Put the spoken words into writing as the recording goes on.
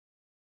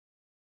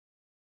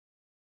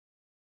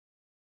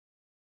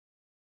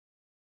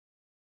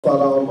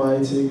Father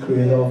Almighty,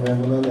 creator of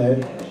heaven and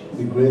earth,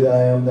 the great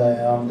I am that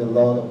I am, the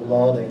Lord of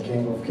lords and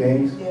King of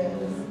kings.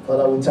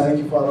 Father, we thank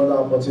you for another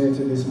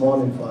opportunity this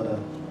morning, Father.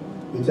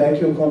 We thank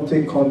you. Come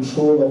take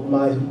control of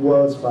my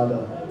words,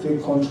 Father.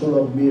 Take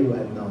control of me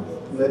right now.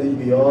 Let it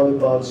be all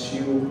about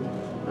you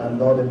and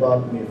not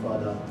about me,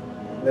 Father.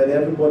 Let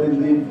everybody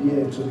live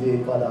here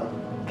today, Father,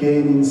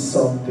 gaining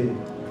something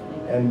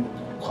and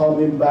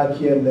coming back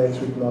here next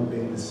week not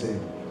being the same.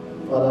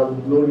 Father,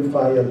 we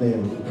glorify your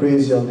name, we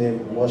praise your name,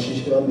 we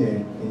worship your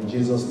name. In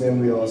Jesus' name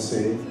we all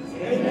say,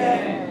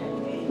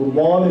 Amen. Good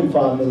morning,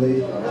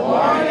 family. Good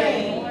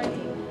morning.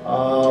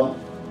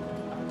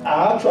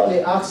 I actually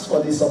asked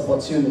for this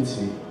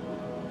opportunity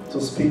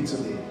to speak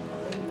today.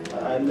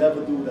 I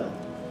never do that,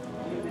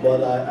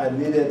 but I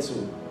needed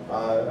to.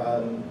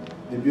 And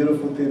the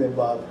beautiful thing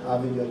about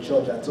having your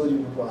church, I told you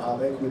before, I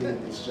have equity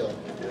in this church.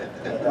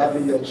 But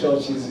having your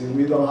church is,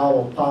 we don't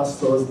have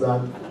pastors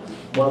that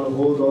want to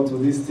hold on to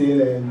this thing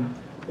and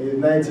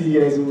 90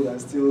 years old and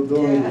still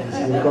doing it.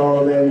 So you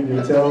call them,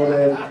 you tell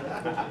them,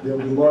 they'll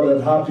be more than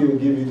happy to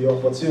give you the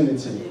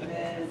opportunity.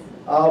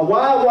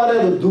 Why I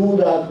wanted to do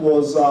that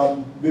was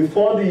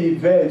before the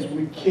event,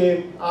 we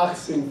came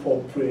asking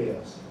for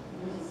prayers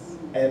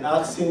and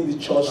asking the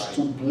church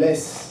to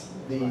bless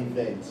the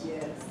event.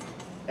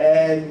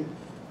 And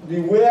the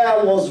way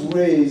I was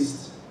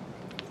raised,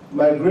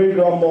 my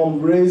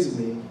great-grandmom raised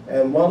me,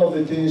 and one of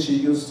the things she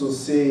used to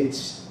say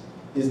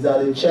is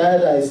that a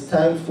child that is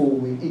thankful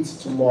will eat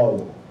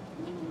tomorrow.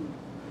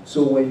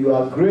 So when you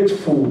are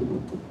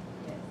grateful,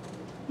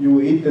 you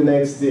will eat the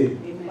next day.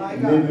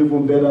 Maybe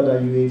even better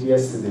than you ate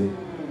yesterday.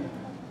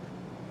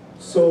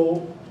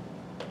 So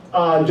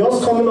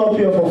just coming up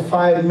here for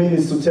 5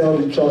 minutes to tell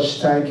the church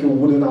thank you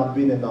wouldn't have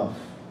been enough.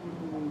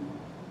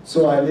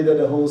 So I needed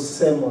a whole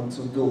sermon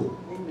to do.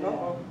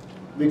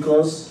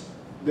 Because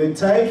the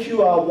thank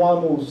you I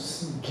want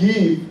to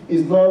give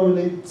is not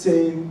really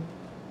saying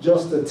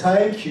just a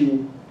thank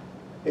you.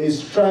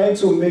 It's trying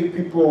to make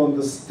people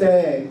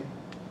understand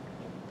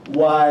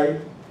why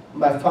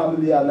my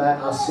family and I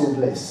are so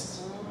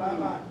blessed.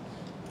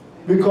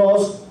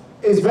 Because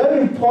it's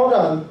very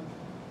important.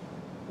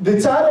 The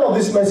title of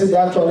this message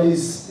actually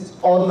is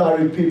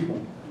Ordinary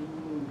People.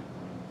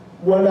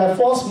 When I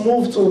first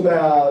moved to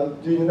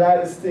the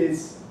United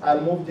States, I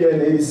moved there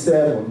in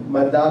 '87,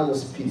 my dad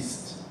was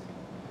pissed.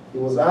 He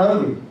was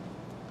angry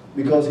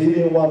because he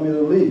didn't want me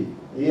to leave.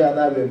 He and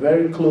I were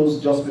very close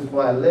just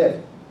before I left.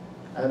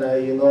 And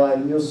I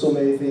knew so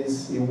many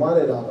things he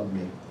wanted out of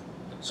me.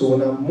 So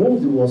when I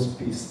moved, he was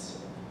pissed.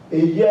 A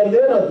year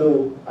later,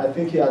 though, I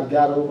think he had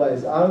got over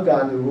his anger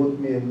and he wrote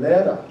me a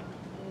letter.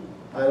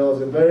 And it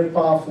was a very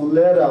powerful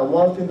letter. And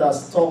one thing that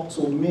stuck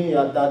to me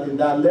in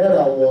that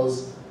letter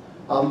was,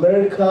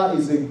 America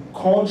is a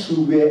country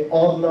where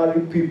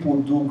ordinary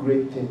people do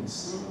great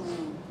things.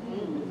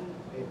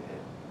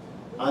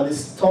 And it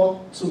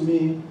stuck to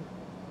me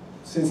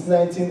since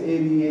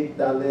 1988,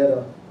 that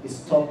letter. It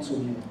stuck to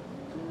me.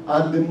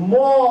 And the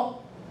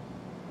more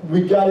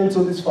we got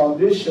into this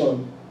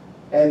foundation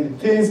and the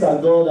things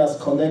that God has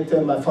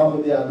connected my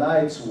family and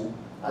I to,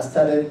 I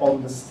started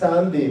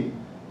understanding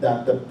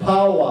that the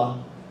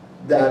power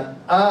that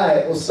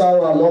I,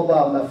 Osaro,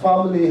 Aloba, and my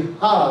family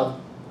have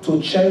to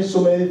change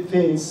so many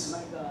things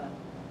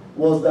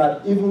was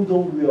that even though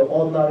we are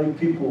ordinary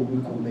people,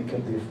 we could make a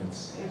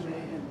difference.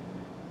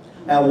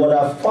 And what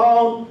I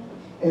found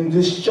in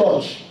this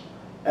church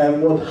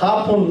and what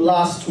happened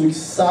last week,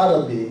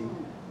 Saturday,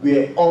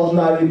 were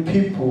ordinary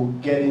people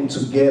getting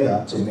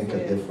together to make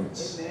a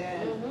difference.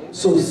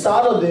 So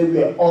Saturday,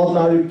 we are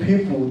ordinary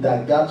people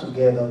that got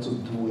together to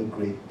do a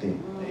great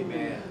thing.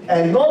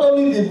 And not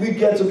only did we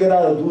get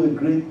together to do a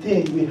great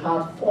thing, we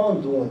had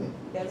fun doing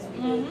it.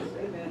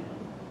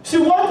 See,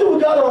 one thing we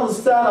got to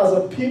understand as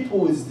a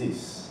people is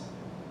this.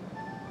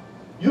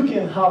 You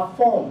can have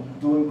fun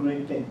doing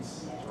great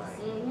things.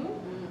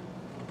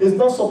 It's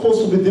not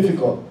supposed to be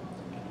difficult.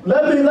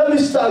 Let me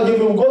start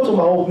go to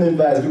my opening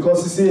verse,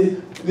 because you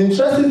see, the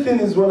interesting thing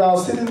is when I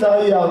was sitting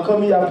down here, I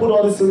come here, I put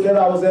all this together,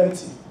 I was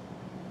empty.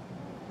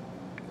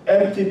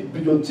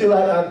 Till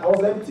I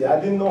was empty. I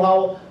didn't know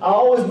how, I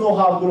always know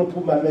how I'm going to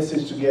put my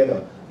message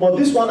together. But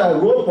this one I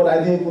wrote, but I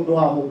didn't even know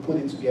how I'm going to put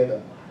it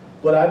together.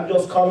 But I'm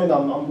just coming,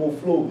 I'm going to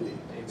flow with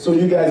it. So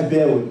you guys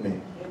bear with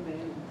me.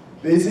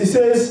 It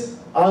says,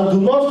 and do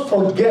not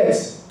forget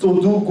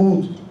to do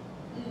good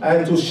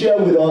and to share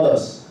with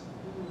others.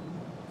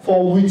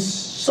 For with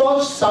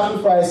such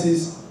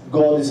sacrifices,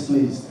 God is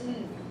pleased.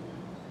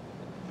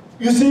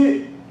 You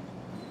see,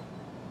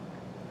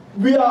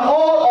 we are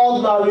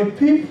all ordinary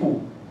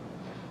people.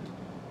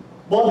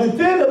 But the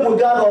thing that we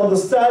got to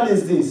understand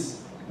is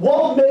this.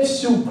 What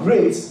makes you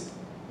great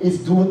is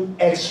doing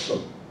extra.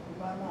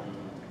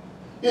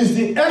 It's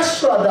the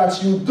extra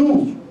that you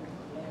do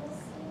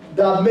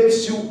that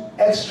makes you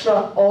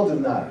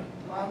extraordinary.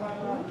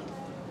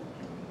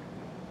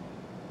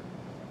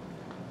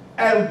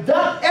 And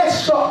that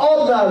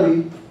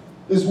extraordinary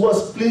is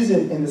what's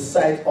pleasing in the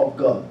sight of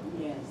God.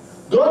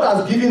 God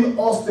has given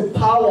us the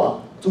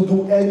power to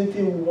do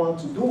anything we want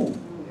to do.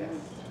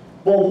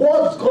 But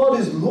what God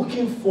is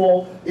looking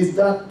for is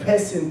that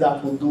person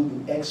that will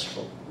do the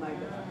extra.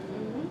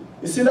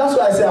 You see, that's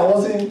why I say I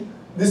wasn't,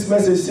 this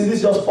message, see,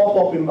 this just popped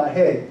up in my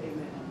head.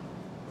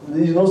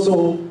 You know,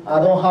 so I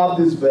don't have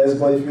this verse,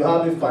 but if you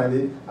have it, find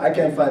it. I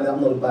can't find it. I'm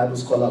not a Bible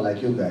scholar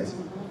like you guys.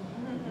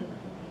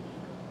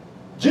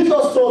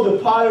 Jesus told the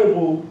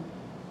parable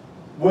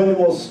when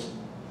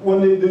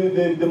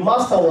the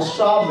master was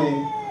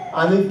traveling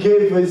and he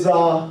gave his,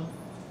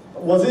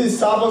 was it his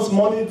servants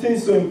money,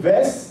 things to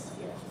invest?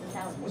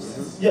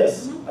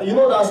 Yes. You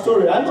know that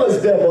story. I know it's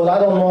there, but I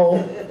don't know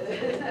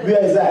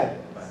where it's at.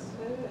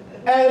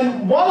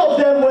 And one of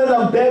them went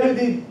and buried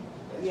it.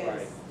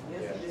 Yes.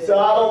 So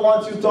I don't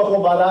want you talking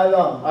about that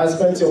now. I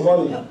spent your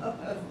money.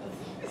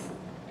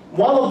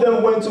 One of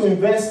them went to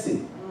invest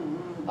it.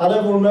 I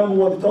don't even remember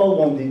what the third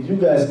one did. You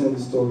guys know the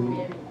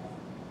story.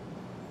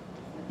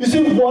 You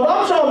see, what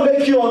I'm trying to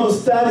make you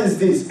understand is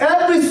this.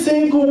 Every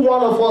single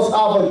one of us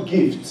have a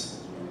gift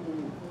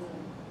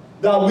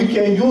that we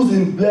can use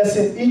in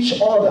blessing each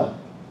other.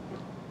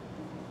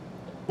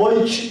 But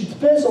it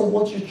depends on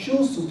what you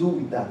choose to do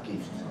with that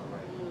gift.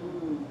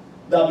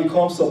 That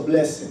becomes a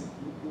blessing.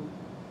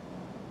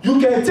 You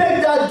can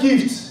take that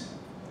gift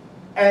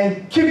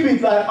and keep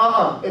it like,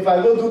 if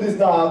I go do this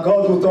now,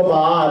 God will talk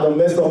about, I don't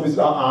mess up this,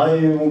 I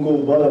ain't even go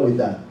bother with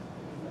that.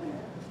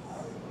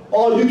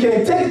 Or you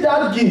can take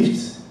that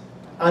gift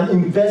and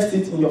invest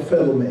it in your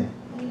fellow man.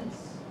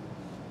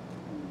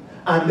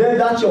 And then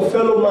that your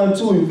fellow man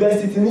too,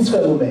 invest it in his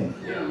fellow man.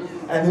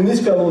 And in his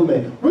fellow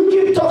man. We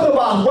keep talking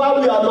about why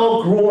we are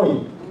not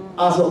growing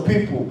as a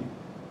people.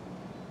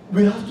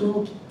 We have to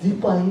look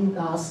deeper in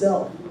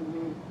ourselves.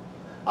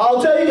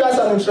 I'll tell you guys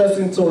an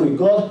interesting story.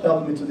 God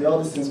helped me today.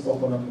 All these things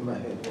popping up in my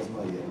head. It was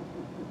not yet.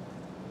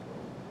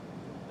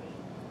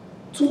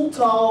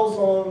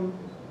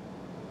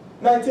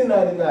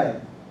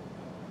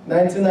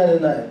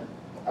 1999,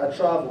 I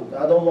traveled.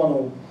 I don't want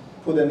to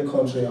put any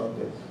country out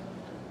there.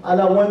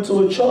 And I went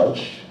to a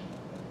church.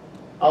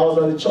 I was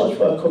at the church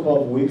for a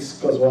couple of weeks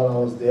because while I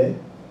was there.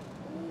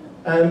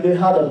 And they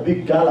had a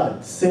big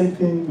gala, same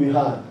thing we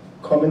had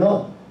coming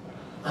up.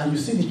 And you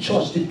see the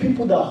church, the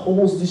people that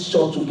holds this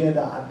church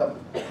together are the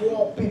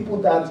poor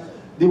people that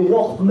they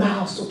walk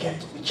miles to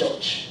get to the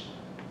church.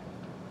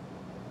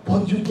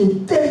 But you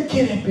get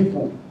dedicated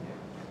people.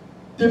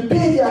 They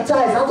pay their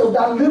tithes out of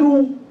that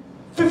little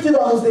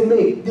 $50 they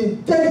make. They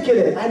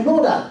dedicated, I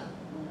know that.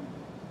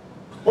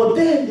 But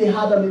then they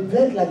had an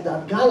event like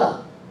that,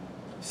 gala.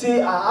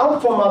 See, I'm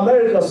from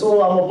America,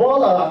 so I'm a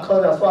baller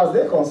as far as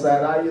they're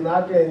concerned.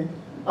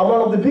 I'm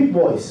one of the big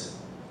boys.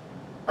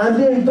 And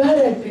they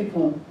invited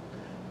people.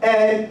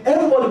 And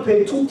everybody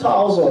paid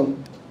 $2,000.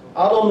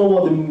 I don't know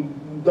what the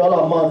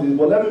dollar amount is,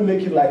 but let me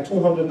make it like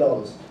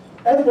 $200.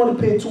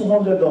 Everybody paid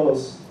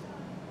 $200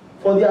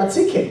 for their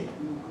ticket.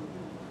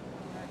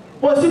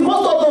 But see,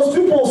 most of those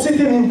people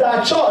sitting in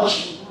that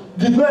church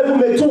did not even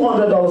make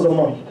 $200 a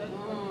month.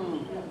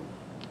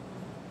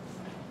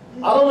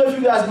 I don't know if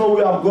you guys know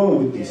where I'm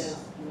going with this.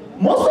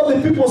 Most of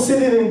the people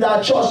sitting in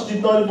that church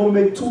did not even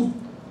make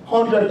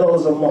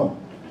 $200 a month.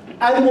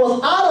 And it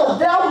was out of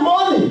their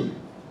money,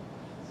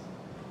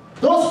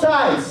 those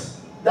tithes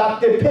that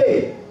they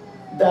paid,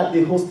 that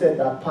they hosted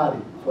that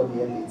party for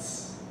the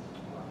elites.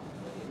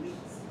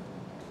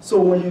 So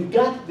when you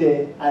got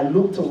there, I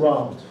looked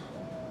around,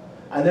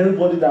 and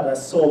everybody that I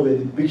saw were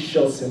the big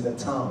shots in the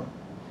town.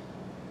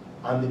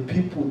 And the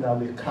people that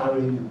were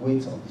carrying the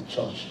weight of the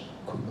church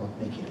could not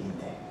make it in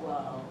there.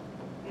 Wow.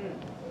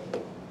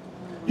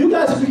 You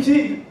guys,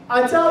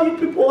 I tell you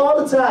people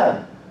all the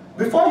time,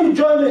 before you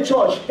join the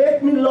church,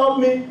 hate me, love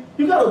me,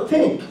 you got to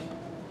think.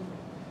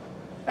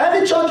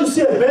 Any church you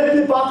see a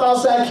Bentley parked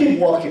outside, keep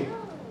walking.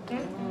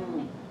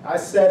 I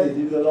said it.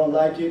 If you don't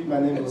like it, my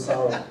name is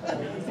Osaro.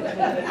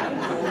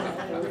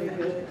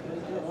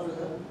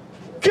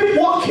 Keep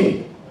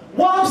walking.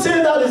 Why I'm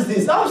saying that is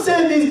this. I'm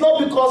saying this not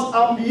because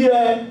I'm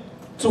here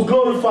to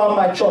glorify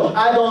my church.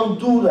 I don't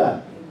do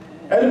that.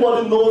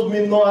 Anybody knows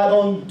me, no, I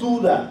don't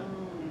do that.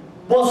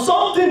 But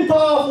something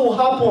powerful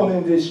happened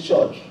in this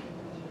church.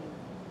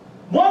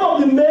 One of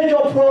the major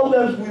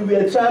problems we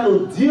were trying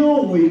to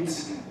deal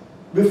with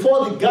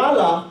before the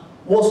gala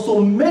was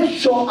to make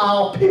sure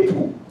our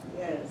people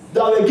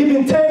that were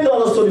giving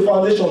 $10 to the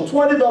foundation,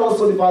 $20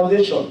 to the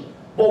foundation,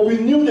 but we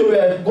knew they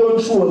were going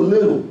through a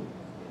little.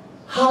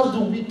 How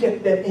do we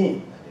get them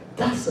in?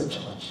 That's a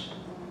church.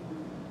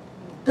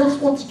 That's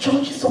what the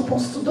church is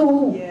supposed to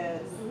do.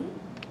 Yes.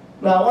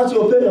 Now, I want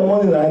you to pay your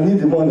money, and I need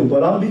the money,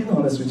 but I'm being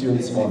honest with you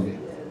this morning.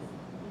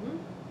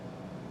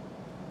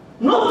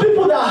 Not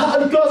people that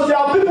have, because there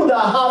are people that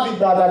have it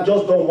that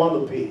just don't want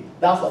to pay.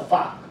 That's a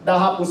fact. That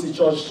happens in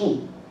church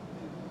too.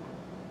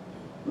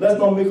 Let's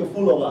not make a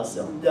fool of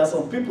ourselves. There are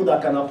some people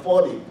that can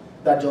afford it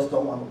that just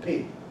don't want to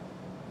pay.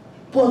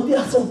 But there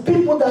are some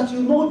people that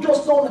you know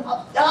just don't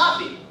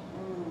have it.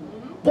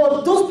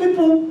 But those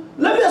people,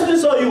 let me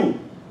explain to you.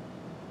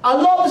 I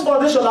love this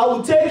foundation. I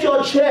will take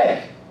your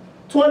check.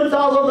 $20,000,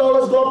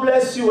 God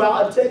bless you.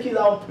 I'll take it,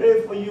 I'll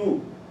pray for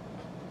you.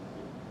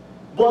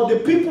 But the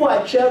people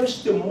I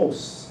cherish the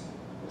most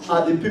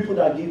are the people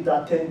that give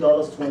that $10,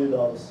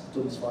 $20 to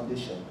this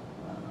foundation.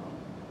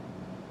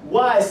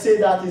 Why I say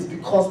that is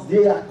because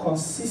they are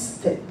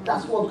consistent.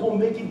 That's what's going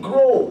to make it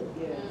grow.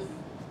 Yes.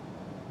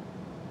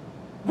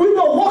 We're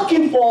not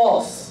working for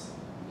us.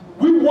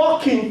 We're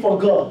working for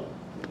God.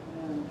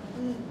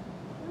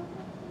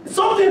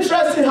 Something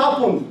interesting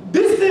happened.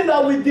 This thing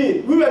that we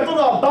did, we were going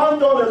to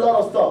abandon a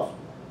lot of stuff.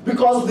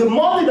 Because the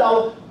money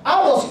that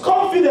I was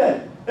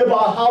confident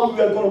about how we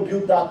were going to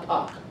build that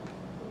park.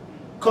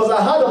 Because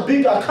I had a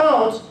big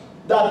account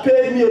that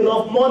paid me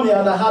enough money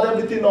and I had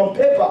everything on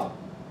paper.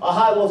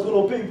 How it was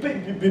going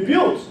to be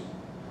built.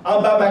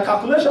 And by my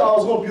calculation, I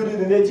was going to build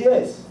it in 8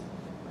 years.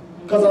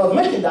 Because I was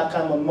making that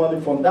kind of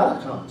money from that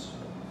account.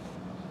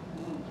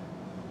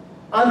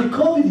 And the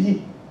COVID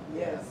hit.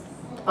 Yes.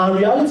 And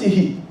reality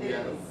hit.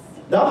 Yes.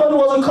 That money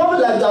wasn't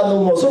coming like that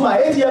no more. So my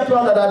 8-year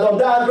plan that I done,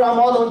 diagram,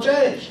 all don't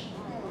change.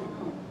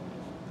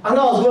 And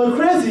I was going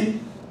crazy.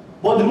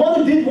 But the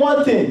money did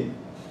one thing.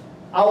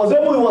 I was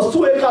able, it was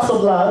 2 acres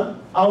of land,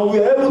 and we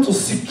were able to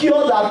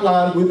secure that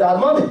land with that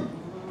money.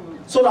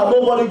 So that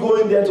nobody go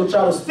in there to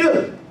try to steal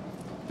it.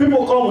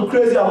 People come with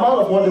crazy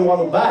amount of what they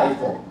want to buy it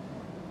for.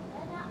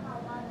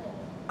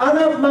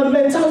 And my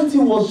mentality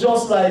was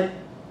just like,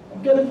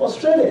 I'm getting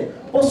frustrated.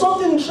 But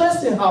something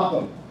interesting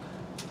happened.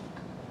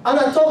 And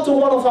I talked to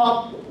one of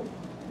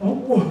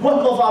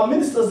our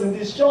ministers in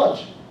this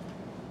church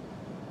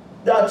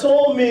that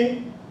told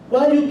me,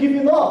 why are you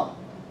giving up?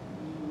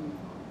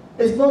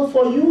 It's not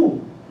for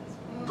you.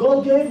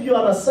 God gave you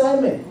an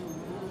assignment.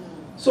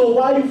 So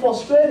why are you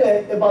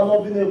frustrated about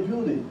not being able to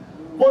build it?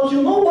 But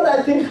you know what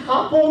I think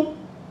happened?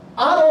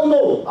 I don't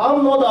know.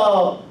 I'm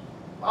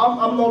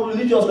not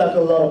religious like a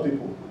lot of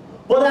people.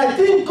 But I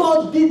think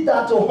God did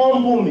that to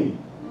humble me.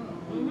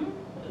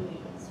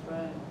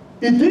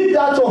 He did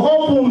that to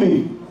humble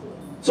me.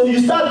 So you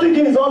start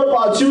thinking it's all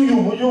about you.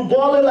 You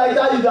balling like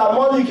that, you got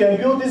money, you can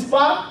build this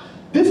park.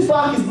 This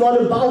park is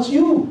not about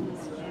you.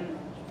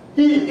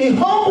 He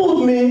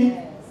humbled me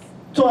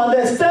to an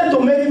extent to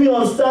make me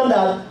understand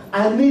that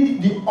I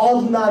need the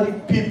ordinary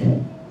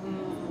people.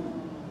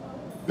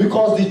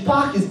 Because the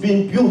park is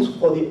being built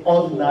for the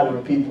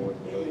ordinary people.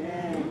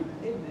 Amen.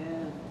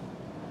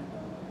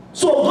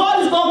 So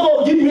God is not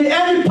going to give me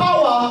any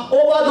power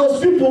over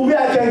those people where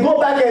I can go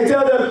back and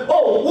tell them,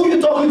 oh, who are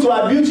you talking to?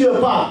 I built you a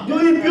park. You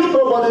didn't build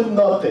nobody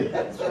nothing.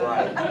 That's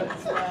right.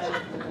 That's right.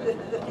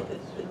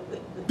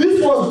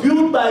 This was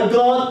built by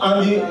God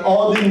and the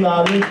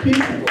ordinary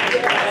people.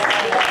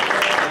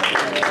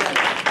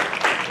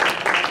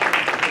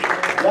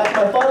 Like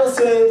my father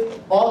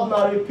said,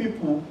 ordinary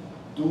people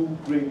do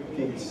great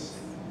things.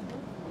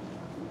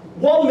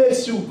 What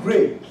makes you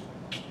great?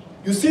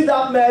 You see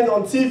that man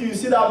on TV, you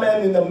see that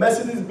man in the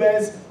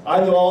Mercedes-Benz,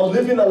 and you're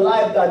living a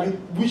life that you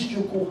wish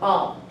you could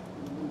have.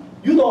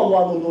 You don't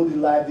want to know the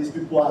life these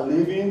people are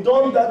living.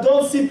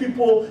 Don't see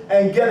people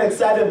and get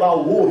excited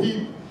about, whoa,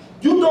 you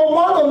don't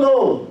want to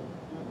know.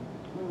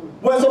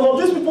 When some of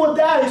these people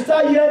die, you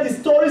start hearing the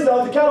stories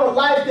of the kind of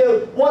life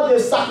what they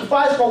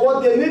sacrificed for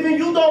what they're living,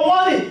 you don't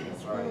want it.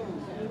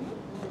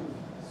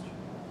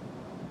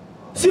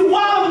 See,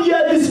 why I'm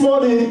here this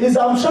morning is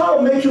I'm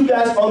trying to make you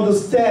guys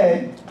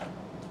understand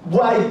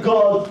why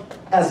God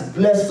has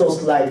blessed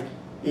us like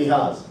He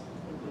has.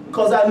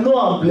 Because I know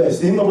I'm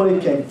blessed. Nobody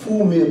can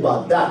fool me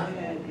about that.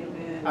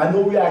 I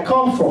know where I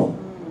come from.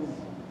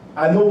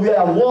 I know where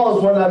I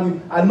was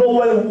I know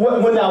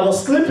when I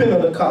was sleeping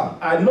in the car.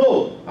 I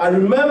know. I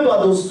remember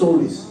those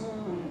stories.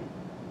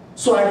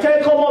 So I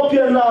can't come up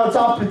here now and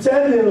start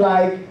pretending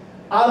like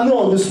I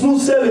know the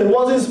smooth sailing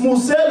wasn't smooth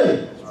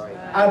sailing.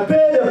 I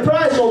paid the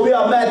price for where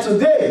I'm at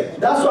today.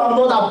 That's why I'm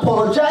not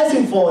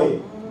apologizing for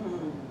it.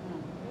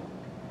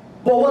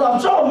 But what I'm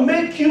trying to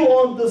make you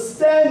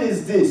understand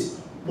is this.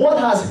 What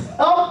has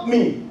helped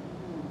me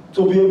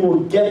to be able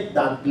to get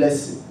that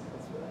blessing.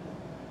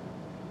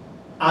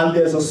 And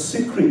there's a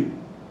secret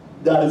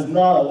that is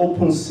not an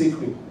open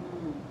secret.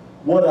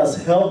 What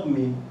has helped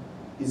me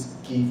is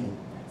giving.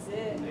 That's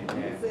it.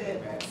 That's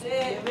it. That's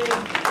it.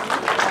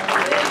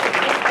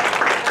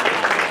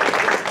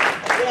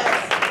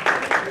 Yes.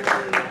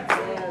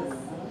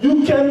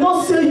 You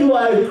cannot say you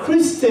are a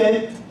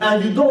Christian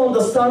and you don't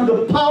understand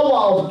the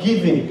power of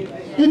giving.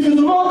 If you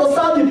do not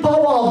understand the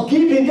power of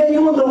giving, then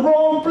you're in the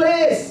wrong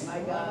place.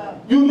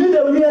 You need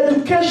a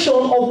re-education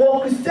of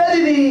what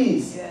Christianity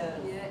is.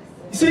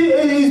 See,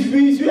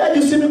 it's weird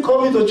you see me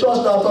coming to church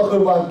now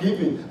talking about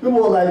giving.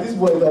 People are like, this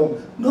boy down.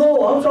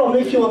 No, I'm trying to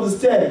make you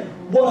understand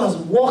what has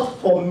worked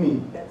for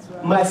me.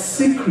 Right. My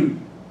secret.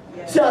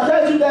 Yeah. See, at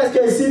times you guys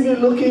can see me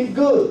looking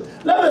good.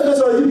 Let me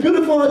tell you, the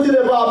beautiful thing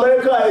about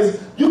America is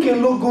you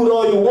can look good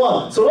all you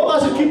want. So long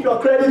as you keep your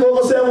credit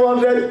over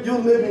 700, you're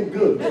living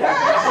good.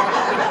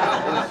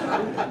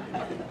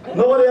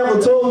 Nobody ever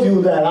told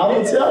you that. I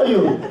will tell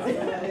you.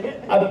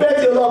 I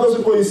bet you a lot of those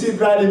people you see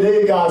grinding,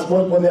 they got as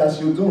much money as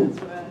you do.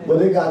 But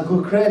they got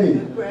good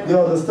credit. They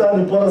understand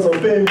the importance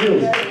of paying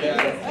bills.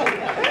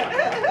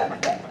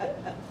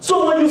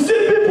 So when you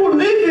see people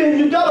living,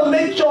 you got to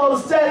make sure you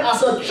understand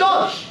as a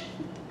church.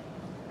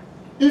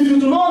 If you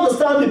do not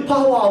understand the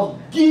power of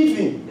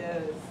giving,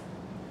 yes,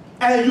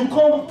 and you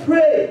can't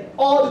pray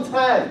all the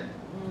time,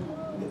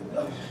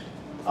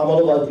 I'm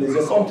all over the place.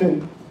 There's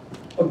something.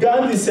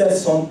 Gandhi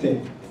says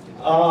something.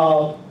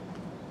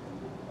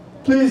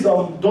 Please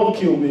don't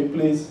kill me,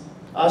 please.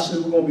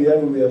 Actually, we're going to be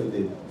everywhere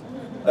today.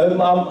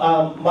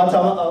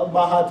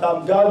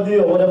 Mahatma Gandhi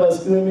or whatever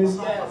his name is.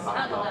 Yes.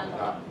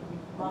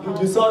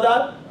 You saw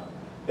that?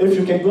 If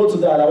you can go to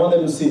that, I want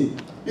them to see.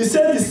 He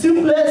said the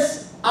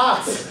simplest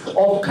acts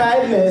of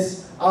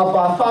kindness are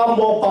by far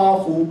more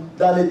powerful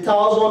than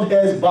 1,000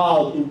 heads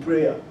bowed in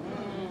prayer.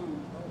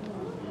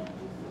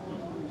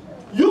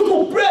 You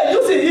could pray.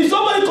 You see, if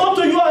somebody comes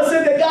to you and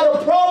say they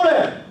got a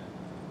problem,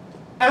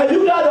 and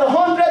you got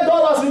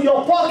 $100 in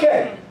your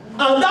pocket,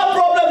 and that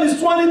problem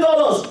is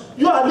 $20,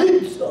 you are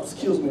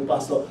excuse me,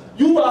 Pastor.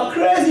 You are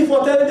crazy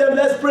for telling them,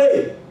 let's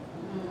pray.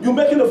 You're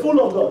making a fool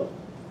of God.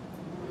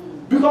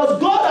 Because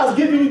God has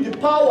given you the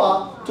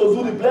power to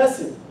do the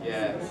blessing.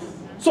 Yes.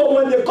 So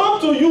when they come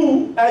to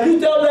you and you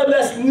tell them,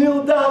 let's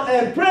kneel down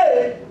and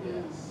pray,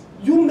 yes,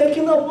 you're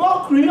making a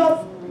mockery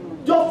of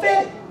your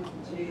faith.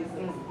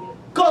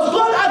 Because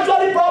God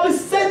actually probably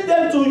sent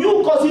them to you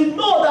because He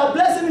knows that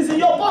blessing is in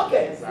your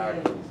pocket.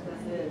 Exactly.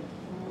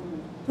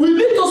 We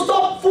need to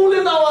stop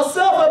fooling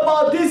ourselves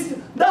about this.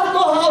 That's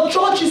not how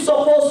church is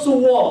supposed to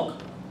work.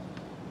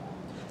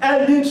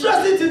 And the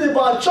interesting thing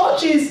about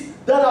churches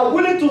that are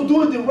willing to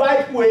do it the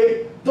right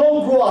way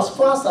don't grow as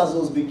fast as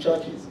those big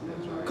churches.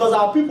 Because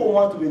our people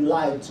want to be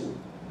lied to.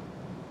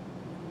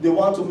 They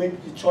want to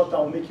make the church that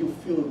will make you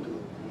feel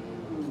good.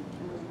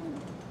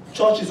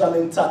 Church is an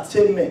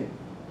entertainment.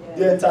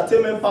 The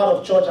entertainment part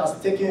of church has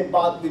taken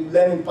about the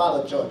learning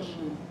part of church.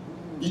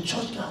 The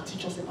church can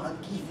teach us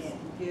about giving.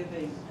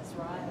 That's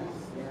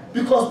right.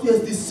 Because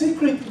there's the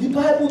secret. The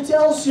Bible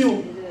tells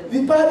you.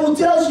 The Bible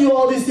tells you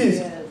all these things.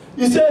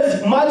 It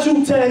says,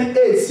 Matthew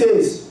 10:8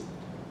 says,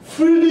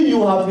 freely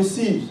you have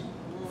received,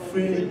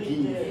 freely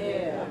give.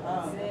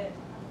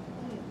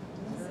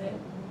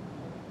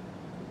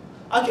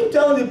 I keep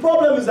telling you, the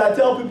problem is I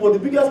tell people the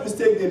biggest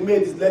mistake they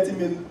made is letting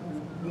me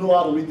know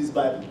how to read this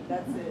Bible.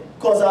 That's it.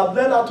 Because I've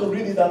learned how to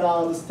read it and I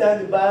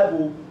understand the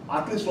Bible,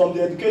 at least from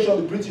the education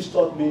the British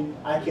taught me,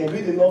 I can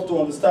read enough to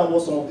understand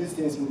what some of these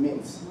things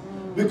means.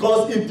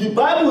 Because if the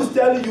Bible is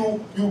telling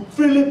you you've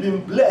freely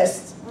been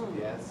blessed,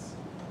 yes,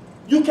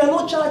 you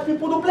cannot charge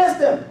people to bless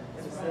them.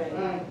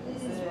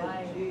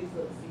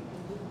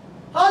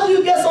 How do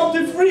you get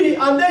something free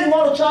and then you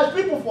want to charge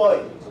people for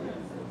it?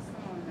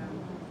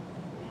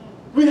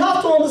 We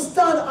have to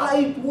understand how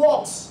it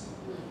works.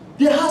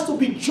 There has to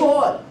be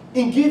joy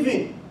in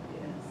giving.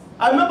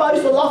 I remember I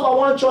used to laugh at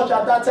one church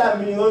at that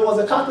time. You know, it was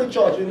a Catholic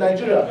church in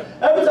Nigeria.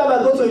 Every time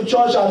I go to a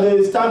church and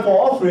it's time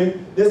for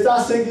offering, they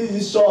start singing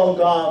this song,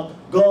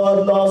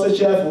 God loves a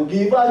cheerful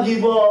giver,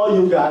 give all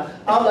you got.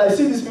 I'm like,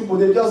 see these people,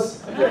 they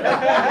just...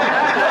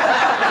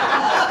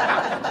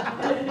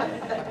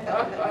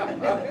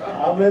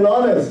 I'm being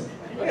honest.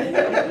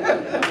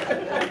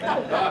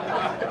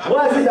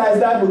 Why is it that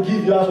it's time to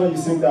give you out when you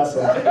sing that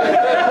song?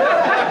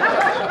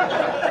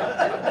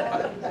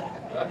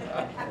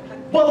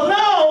 But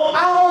now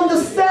I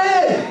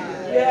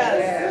understand.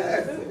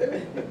 Yes.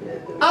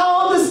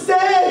 I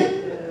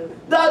understand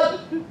that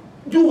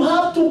you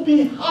have to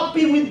be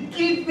happy with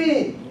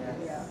giving.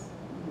 Yes.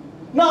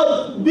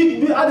 Now, at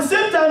the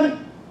same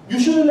time, you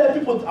shouldn't let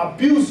people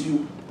abuse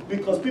you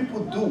because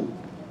people do.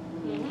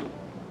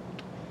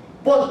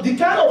 But the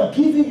kind of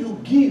giving you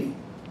give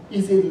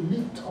is a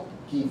lift-up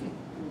giving.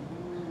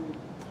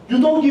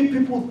 You don't give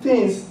people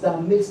things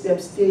that makes them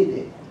stay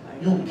there.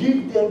 You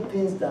give them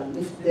things that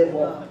lift them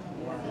up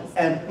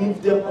and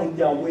move them on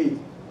their way.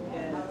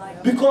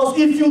 Because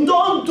if you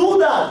don't do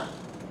that,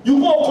 you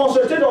go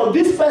concentrate on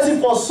this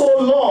person for so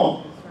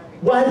long,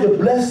 while the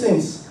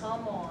blessings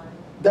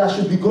that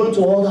should be going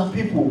to other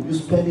people, you're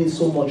spending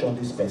so much on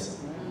this person.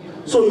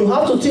 So you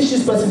have to teach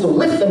this person to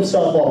lift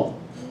themselves up.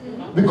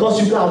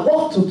 Because you got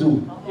work to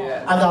do.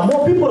 I got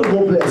more people to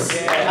go bless.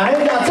 I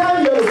ain't got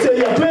time here to stay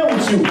here playing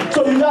with you.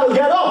 So you got to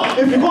get up.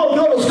 If you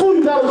go to school,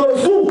 you got to go to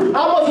school.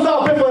 How much you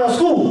got to pay for your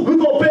school? We're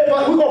going to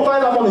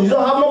find that money. You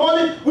don't have no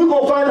money? We're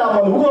going to find that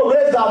money. We're going to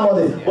raise that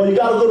money. But you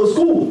got to go to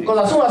school. Because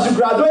as soon as you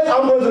graduate,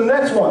 I'm going to the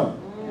next one.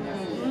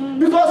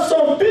 Because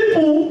some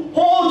people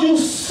hold you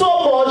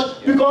so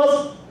much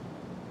because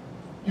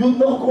you're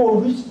not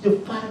going to reach the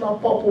final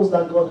purpose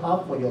that God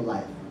has for your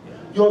life.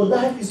 Your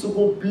life is to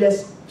go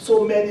bless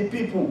so many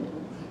people.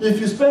 If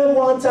you spend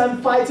one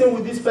time fighting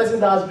with this person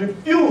that has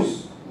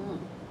refused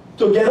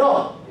to get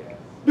up,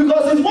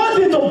 because it's one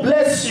thing to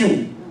bless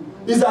you,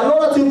 it's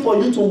another thing for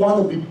you to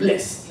want to be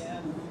blessed.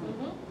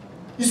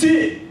 You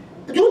see,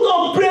 you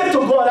don't pray to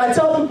God. I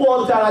tell people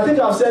all the time, I think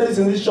I've said this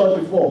in this church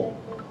before.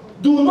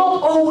 Do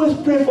not always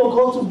pray for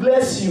God to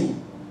bless you.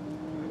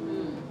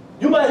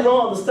 You might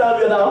not understand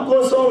where I'm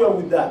going somewhere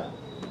with that.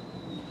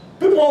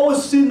 People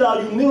always sit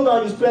down, you kneel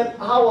down, you spend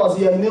hours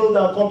here, kneel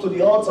down, come to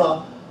the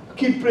altar,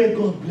 keep praying,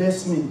 God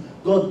bless me,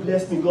 God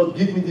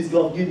give me this,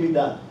 God give me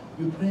that.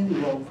 You're praying the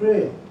wrong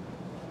prayer.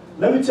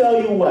 Let me tell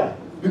you why.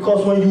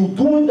 Because when you're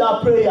doing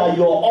that prayer,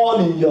 you're all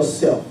in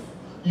yourself.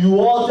 You're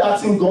all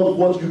asking God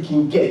what you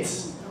can get,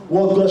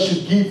 what God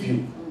should give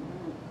you.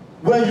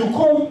 When you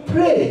come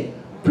pray,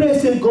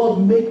 say,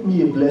 God, make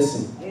me a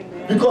blessing.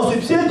 Amen. Because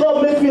if you say,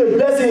 God, make me a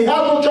blessing, He has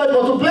no choice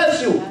but to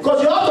bless you.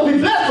 Because you have to be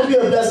blessed to be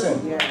a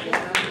blessing.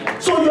 Yeah.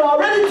 So you're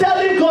already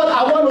telling God,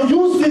 I want to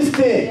use this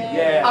thing.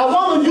 Yeah. I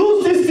want to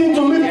use this thing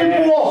to lift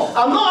people up.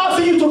 I'm not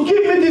asking you to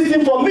give me this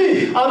thing for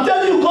me. I'm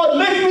telling you, God,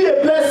 make me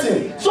a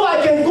blessing. So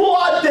I can go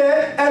out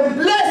there and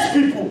bless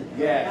people.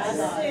 Yes.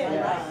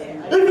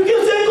 If you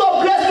keep saying,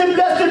 God, bless me,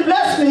 bless me,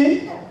 bless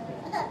me,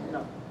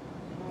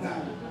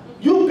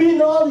 you've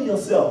been all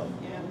yourself.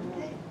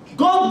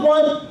 God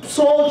wants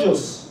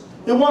soldiers.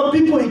 He wants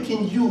people He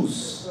can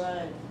use.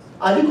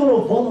 Are you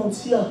going to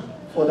volunteer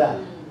for that?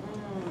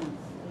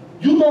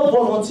 You're not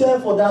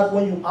volunteering for that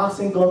when you're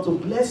asking God to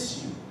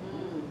bless you.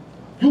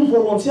 You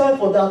volunteer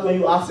for that when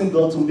you're asking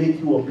God to make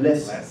you a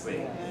blessing. That's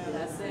it.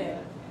 That's it.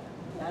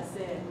 That's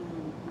it.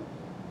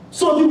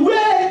 So the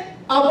way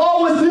I've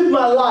always lived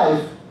my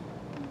life,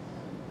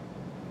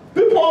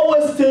 people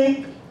always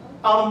think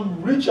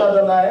I'm richer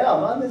than I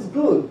am, and it's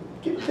good.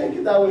 Keep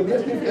thinking that way. It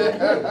makes me feel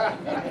good.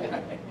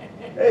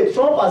 Hey,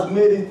 Trump has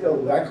made it,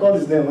 I call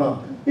his name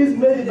out. He's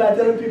made it by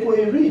telling people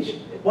he's rich.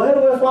 But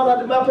anyway, found out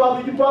the man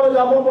probably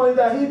have more money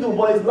than he do,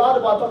 but he's loud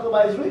about talking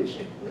about he's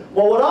rich.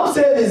 But what I'm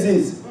saying is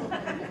this.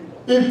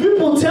 If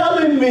people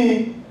telling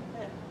me,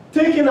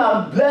 thinking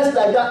I'm blessed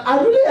like that, I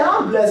really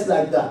am blessed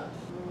like that.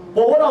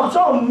 But what I'm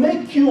trying to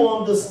make you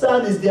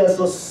understand is there's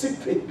a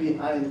secret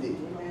behind it.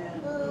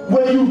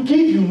 When you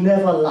give, you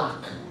never lack.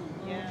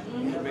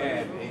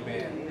 Amen.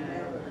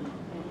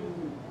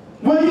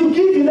 When you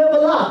give, you never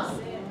lack.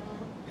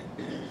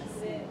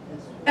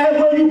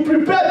 And when you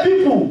prepare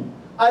people,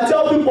 I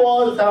tell people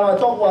all the time, I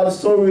talk about the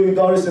story with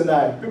Doris and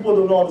I.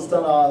 People don't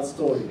understand our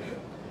story.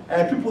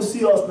 And people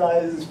see us now,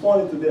 it's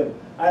funny to them.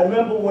 I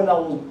remember when I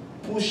was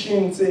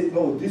pushing, saying,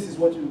 no, this is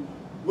what you,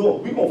 we're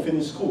going to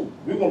finish school.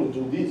 We're going to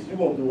do this. We're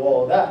going to do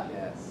all that.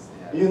 Yes.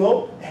 You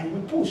know? And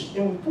we pushed,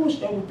 and we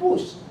pushed, and we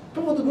pushed.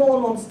 People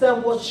don't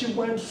understand what she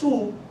went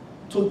through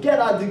to get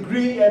a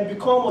degree and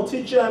become a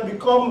teacher and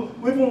become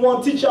even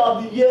one teacher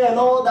of the year and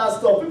all that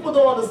stuff. People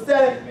don't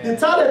understand Amen.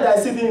 The talent that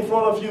is sitting in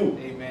front of you.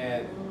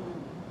 Amen.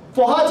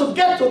 For her to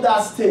get to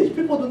that stage,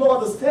 people do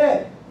not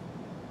understand.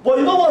 But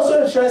you know what's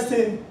so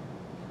interesting?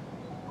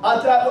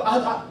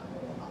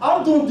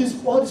 I'm doing all this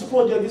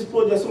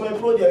project, so many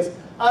projects.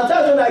 And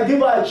times when I give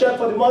her a check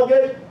for the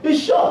mortgage,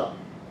 it's short.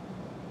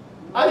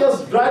 I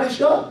just write it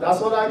short. That's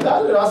what I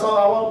got. That's all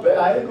I want to pay.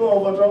 I ain't going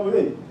over trouble with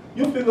it.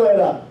 You figure it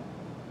out.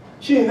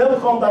 She never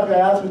come back and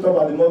ask me to talk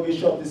about the mortgage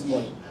shop this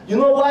much. You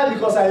know why?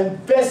 Because I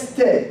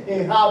invested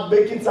in her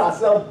making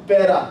herself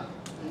better.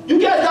 You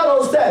guys gotta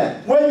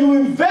understand, when you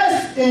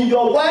invest in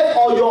your wife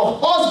or your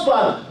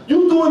husband,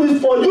 you're doing it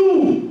for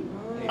you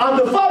and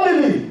the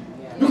family.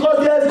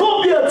 Because there's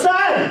going to be a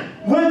time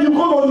when you're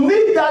going to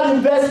need that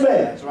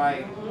investment. That's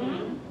right.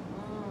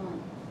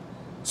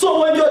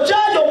 So when your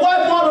child, your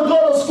wife want to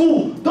go to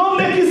school, don't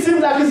make it seem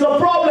like it's a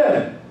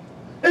problem.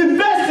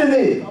 Invest in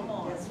it.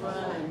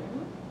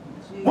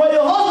 When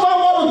your husband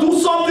wants to do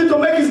something to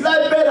make his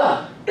life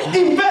better,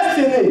 invest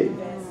in it.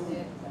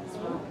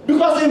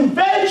 Because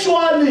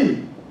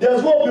eventually,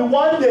 there's going to be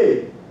one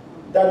day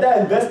that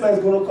investment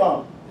is going to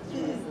come.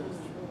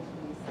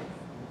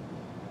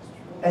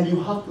 And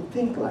you have to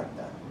think like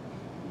that.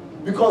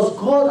 Because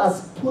God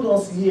has put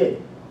us here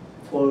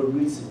for a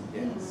reason.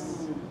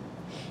 Yes.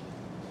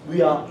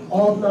 We are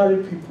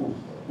ordinary people,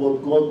 but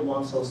God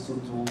wants us to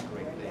do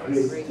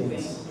great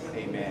things.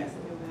 Amen.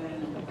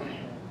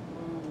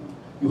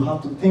 You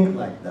have to think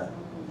like that.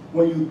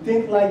 When you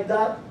think like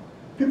that,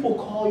 people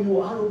call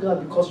you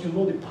arrogant because you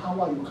know the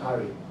power you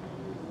carry.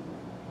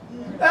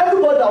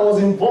 Everybody that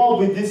was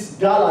involved with this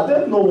gala, they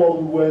didn't know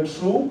what we went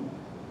through.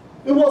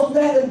 It was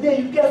night and day.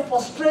 You get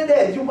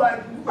frustrated. You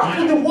might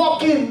really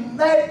walk in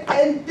night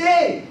and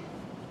day.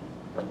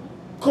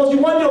 Because you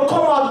want to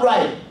come out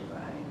right.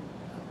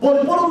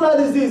 But the bottom line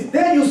is this.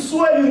 Then you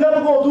swear you're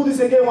never going to do this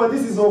again when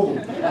this is over.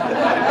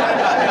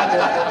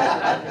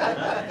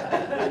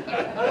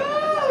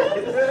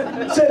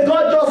 Say,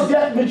 God, just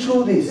get me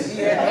through this.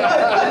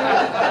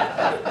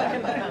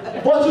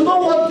 But you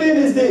know one thing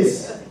is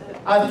this.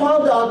 I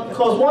found out,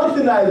 because one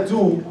thing I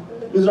do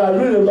is I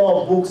read a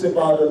lot of books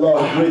about a lot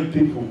of great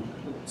people.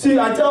 See,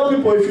 I tell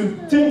people, if you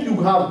think you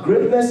have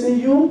greatness in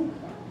you,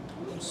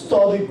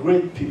 study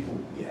great people.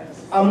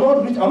 Yes. I'm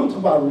not talking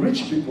about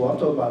rich people, I'm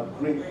talking about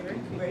great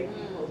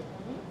people.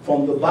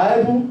 From the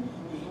Bible,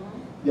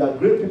 there are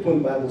great people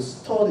in the Bible,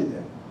 study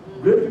them.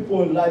 Great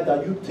people in life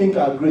that you think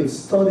are great,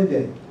 study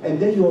them. And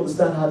then you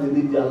understand how they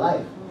live their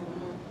life.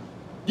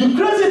 The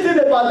crazy thing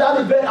about that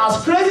event, as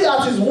crazy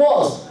as it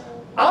was,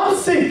 I'm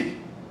sick.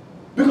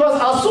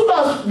 Because as soon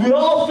as we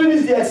all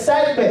finish the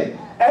excitement,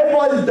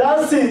 everybody's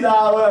dancing,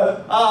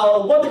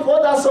 what do you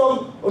call that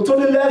song? To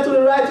the left, to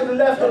the right, to the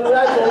left, to the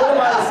right, or whatever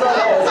the song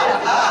was.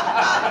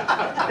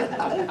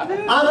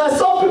 And I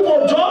saw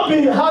people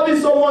jumping, having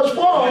so much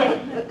fun.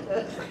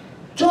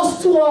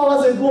 Just 2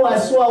 hours ago, I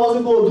swore I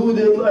wasn't going to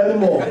do it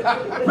anymore.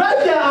 Right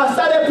there, I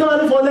started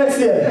planning for next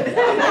year.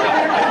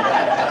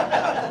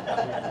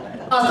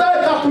 I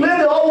started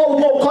calculating all what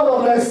we're going to cut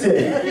off next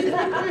year.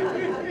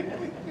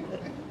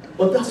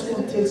 But that's what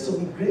it takes to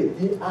be great.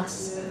 They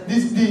ask you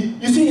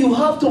see, you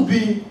have to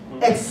be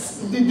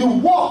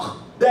the work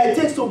that it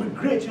takes to be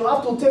great. You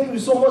have to take it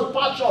with so much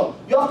passion.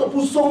 You have to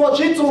put so much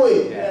into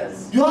it.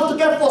 Yes. You have to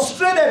get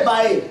frustrated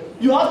by it.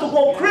 You have to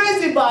go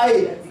crazy by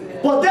it.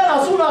 But then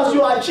as soon as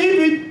you achieve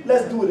it,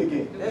 let's do it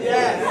again.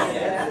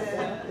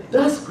 Yes.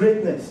 That's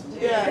greatness.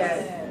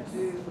 Yes.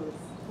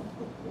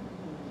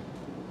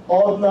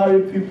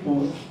 Ordinary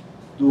people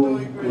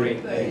doing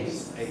great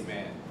things.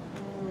 Amen.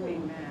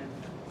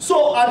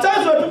 So at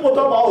times when people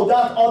talk about, oh,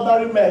 that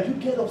ordinary man, you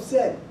get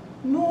upset.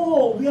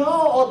 No, we are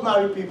all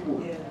ordinary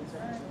people. Yeah, that's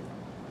right.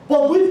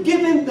 But we've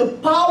given the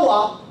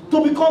power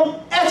to become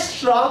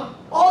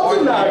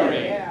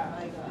extraordinary. Yeah.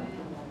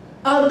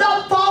 And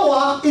that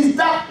power is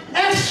that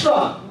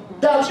extra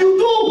that you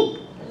do.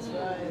 That's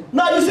right.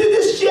 Now you see,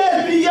 this chair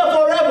has been here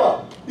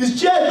forever. This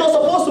chair is not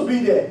supposed to be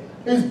there.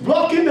 It's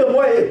blocking the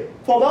way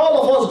from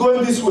all of us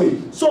going this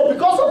way. So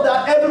because of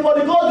that,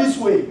 everybody go this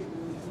way.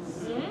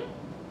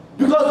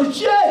 Because the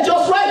chair is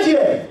just right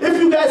here.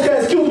 If you guys can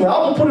excuse me,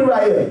 I'll put it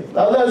right here.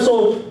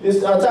 So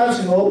it's, at times,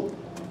 you know,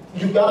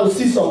 you got to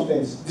see some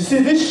things. You see,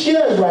 this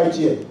chair is right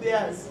here.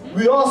 Yes.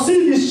 We all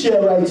see this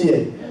chair right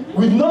here.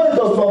 We know it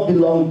does not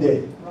belong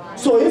there. Right.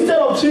 So instead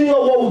of seeing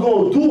what we're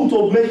going to do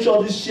to make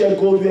sure this chair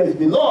goes where it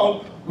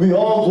belongs, we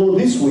all go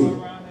this way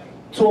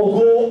to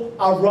go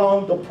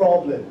around the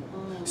problem.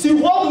 See,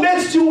 what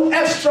makes you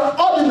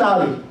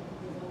extraordinary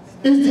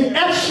is the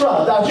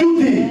extra that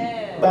you did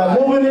by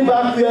moving it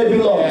back where it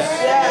belongs.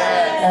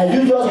 Yes. And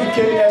you just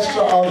became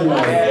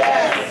extraordinary.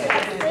 Yes.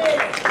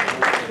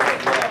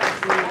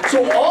 So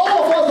all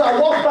of us that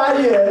walk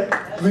by here,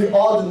 we're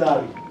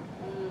ordinary.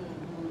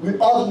 We're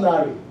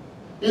ordinary.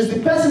 It's the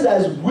person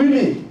that is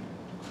willing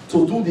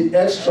to do the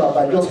extra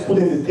by just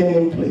putting the thing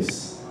in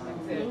place.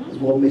 Is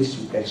what makes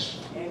you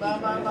extra.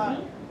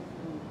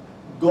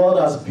 God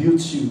has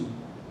built you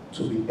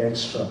to be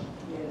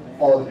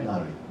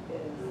extraordinary.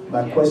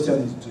 My question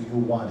is, do you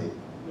want it?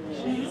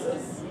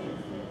 Jesus.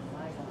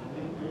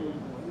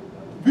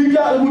 We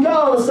got to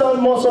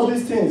understand most of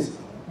these things.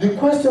 The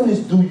question is,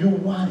 do you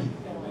want it?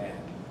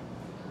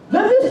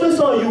 Let me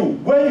explain on you.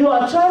 When you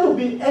are trying to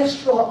be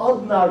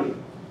extraordinary,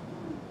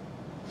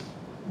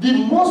 the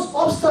most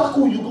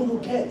obstacle you're going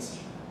to get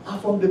are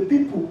from the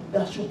people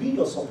that should be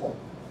your support.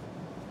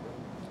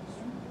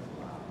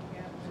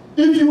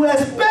 If you are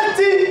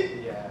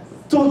expecting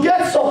to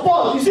get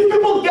support, you see,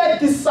 people get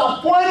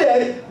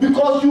disappointed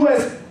because you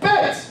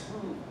expect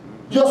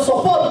your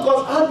support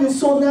because I've been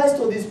so nice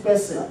to this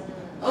person.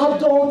 I've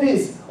done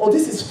this. Or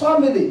this is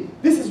family.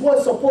 This is what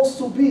it's supposed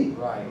to be.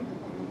 Right.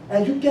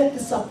 And you get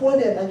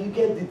disappointed and you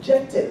get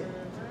dejected.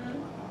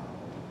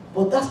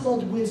 But that's not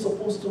the way it's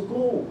supposed to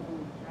go.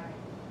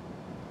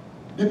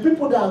 The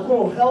people that are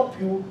going to help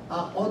you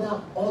are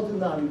other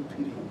ordinary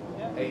people.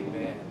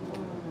 Amen.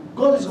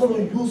 God is going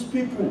to use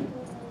people.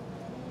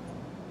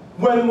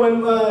 When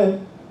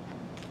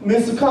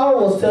Mr.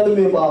 Carroll was telling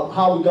me about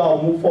how we got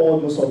to move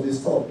forward most of this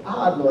stuff,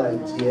 I had no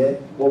idea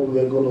what we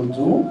were going to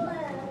do.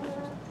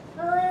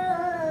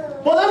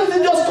 But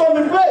everything just come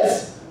in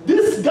place.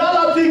 This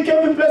gala thing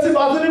came in place in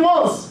about 3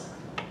 months.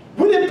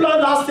 We didn't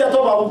plan last year,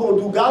 thought we were going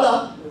to do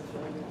gala.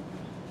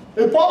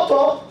 It popped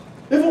up.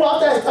 Even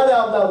after I started,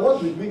 I'm like,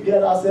 what did we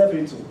get ourselves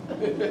into?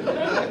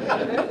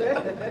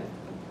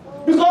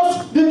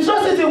 Because the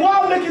interesting thing, why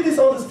I'm making this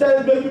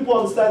understand, make people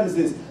understand is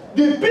this.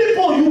 The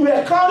people you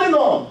were counting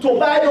on to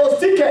buy those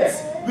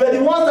tickets were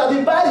the ones that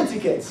didn't buy the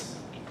tickets.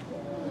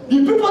 The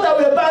people that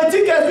were buying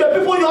tickets were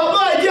people you have no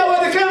idea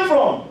where they came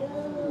from.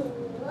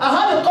 I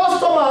had a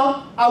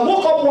customer, I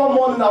woke up one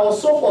morning, I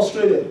was so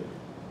frustrated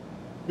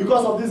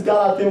because of this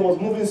gala thing was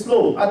moving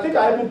slow. I think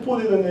I even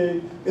put it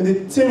in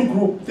the team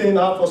group thing,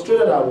 how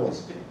frustrated I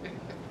was.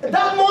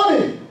 That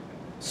morning,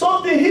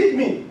 something hit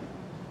me.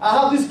 I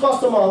have this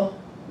customer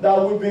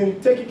that we've been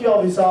taking care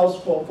of his house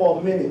for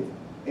a minute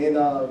in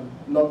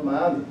North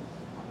Miami.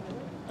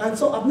 And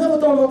so I've never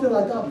done nothing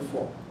like that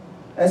before.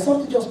 And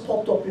something just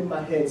popped up in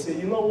my head, say,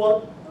 you know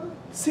what?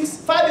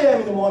 5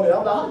 a.m. in the morning,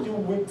 I'm like, how do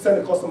you send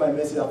a customer a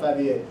message at 5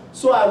 a.m.?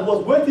 So I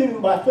was waiting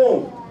with my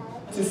phone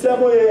till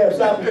 7 a.m.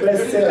 so I could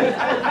press send.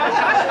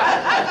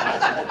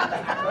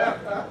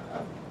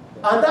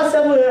 And that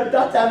 7 a.m.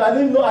 that time, I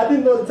didn't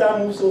know the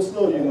time moved so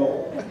slow, you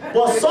know.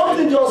 But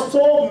something just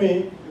told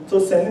me to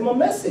send him a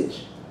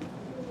message.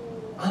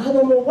 And I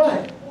don't know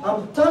why.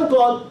 And thank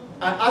God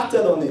I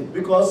acted on it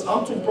because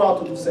I'm too proud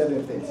to do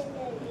certain things.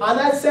 And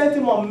I sent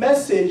him a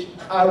message.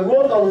 I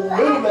wrote a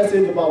little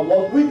message about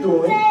what we're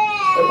doing,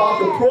 about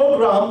the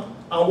program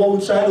and what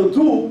we're trying to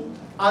do.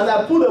 And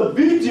I put a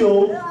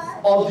video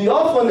of the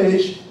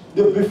orphanage,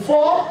 the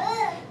before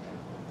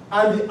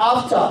and the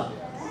after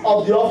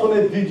of the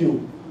orphanage video.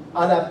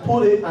 And I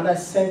put it and I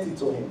sent it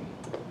to him.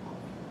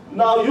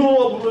 Now you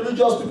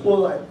religious people,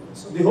 like,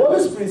 the Holy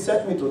Spirit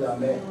sent me to that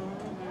man.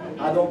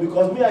 I don't,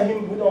 because me and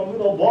him, we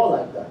don't ball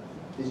like that.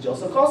 He's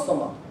just a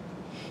customer.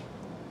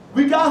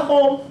 We got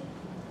home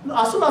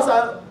as soon as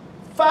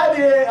 5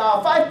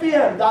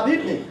 p.m. that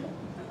evening.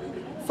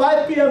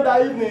 5 p.m.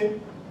 that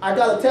evening, I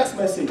got a text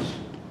message.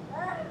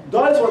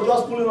 Doris was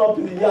just pulling up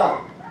in the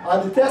yard,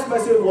 and the text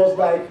message was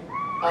like,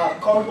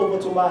 come over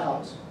to my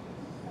house.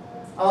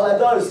 I was like,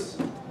 Doris,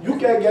 you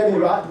can't get it,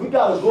 right? We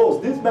gotta go.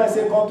 This man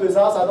said come to his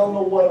house, I don't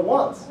know what he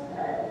wants.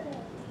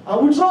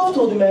 And we drove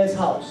to the man's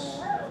house.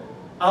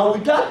 And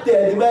we got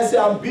there, the man said,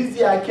 I'm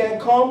busy, I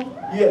can't come.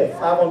 Yeah,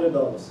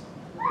 $500.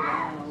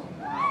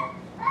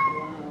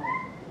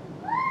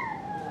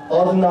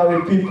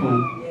 Ordinary people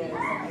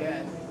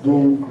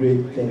do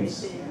great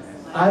things.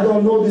 I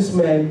don't know this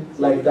man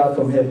like that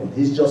from heaven.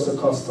 He's just a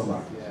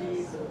customer.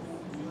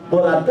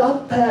 But at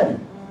that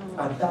time,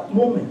 at that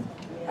moment,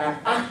 I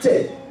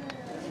acted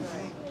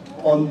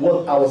on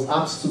what I was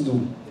asked to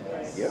do.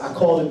 I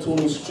called a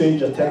total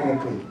stranger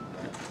technically.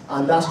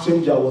 And that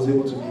stranger was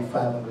able to give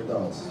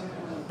 $500.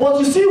 But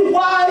you see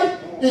why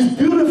it's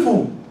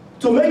beautiful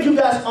to make you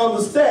guys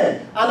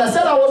understand. And I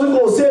said I wasn't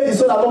going to say this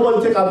so that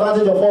nobody take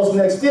advantage of us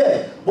next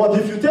year. But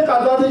if you take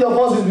advantage of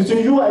us, it's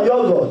between you and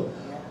your God.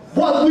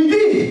 What we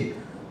did,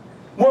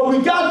 when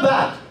we got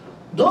back,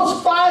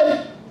 those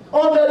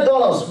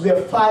 $500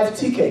 were 5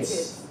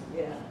 tickets.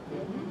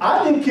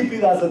 I didn't keep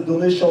it as a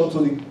donation to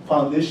the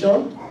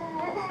foundation.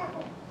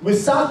 We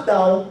sat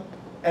down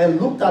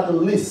and looked at the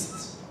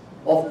list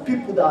of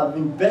people that have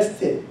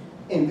invested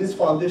in this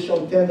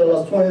foundation, $10,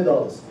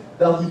 $20,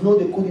 that we know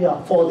they couldn't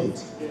afford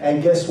it.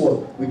 And guess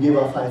what? We gave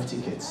her 5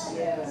 tickets.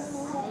 Yes.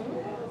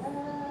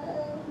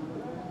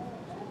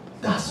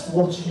 That's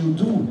what you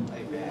do.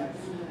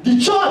 The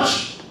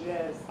church.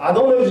 Yes. I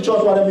don't know if the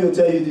church wanted me to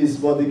tell you this,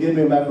 but they gave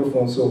me a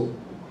microphone, so.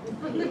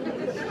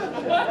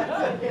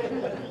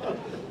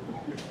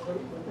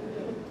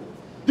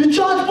 The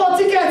church bought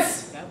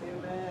tickets.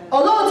 A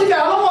lot of tickets,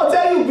 I don't want to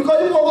tell you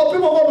because people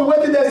will be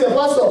waiting there and say,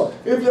 Pastor,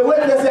 if they wait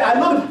there and say, I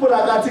know the people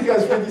that got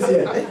tickets for this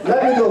year.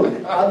 Let me know.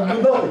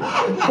 You know.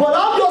 But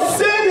I'm just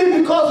saying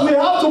it because we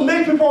have to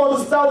make people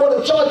understand what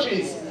the church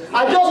is.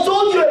 I just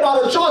told you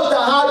about a church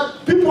that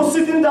had people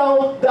sitting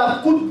down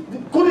that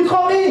couldn't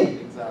come in.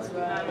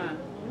 Exactly.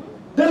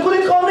 They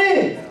couldn't come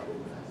in.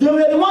 They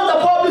were the ones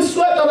that probably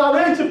swept and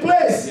arranged the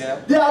place.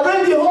 Yeah. They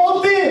arranged the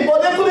whole thing,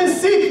 but they couldn't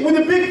sit with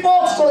the big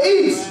folks to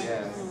eat. Yeah.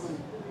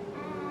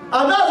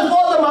 And that's the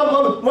first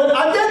time when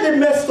I get they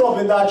messed up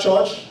in that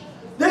church,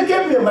 they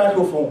gave me a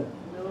microphone.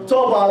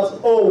 Talk about,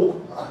 oh,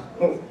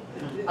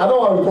 I don't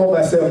want to report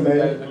myself,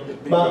 man.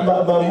 My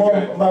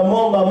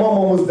mom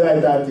almost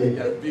died that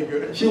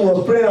day. She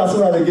was praying as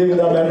soon as they gave me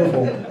that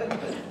microphone.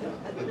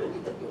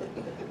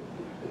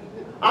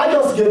 I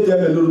just gave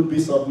them a little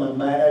piece of my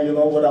mind, you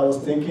know what I was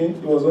thinking.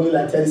 It was only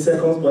like 30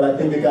 seconds, but I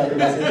think they got the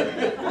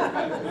message.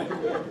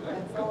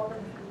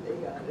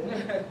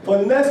 For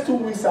the next 2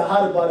 weeks I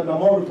heard about it. My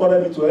mom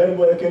reported me to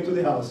everybody that came to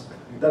the house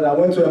that I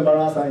went to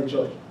embarrass her in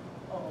church.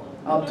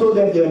 I've told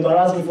them they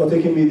embarrassed me for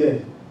taking me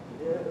there.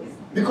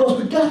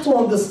 Because we got to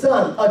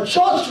understand, a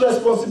church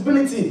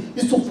responsibility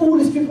is to pull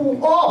these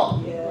people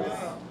up. Yes.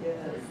 Yes.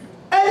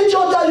 Any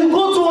church that you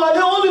go to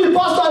and only the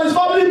pastor and his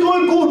family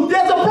doing good,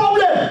 there's a problem.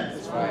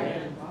 That's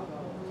right.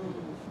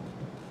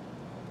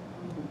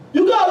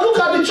 You gotta look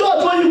at the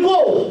church when you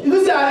go.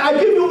 You say, I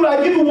give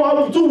you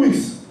 1 2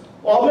 weeks,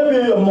 or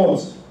maybe a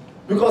month.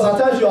 Because at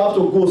times you have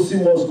to go see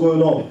what's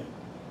going on.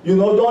 You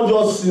know, don't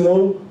just, you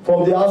know,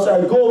 from the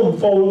outside, go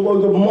for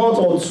a month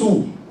or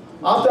 2.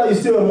 After you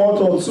stay a month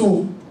or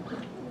 2,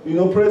 you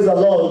know, praise the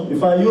Lord, you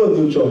find you a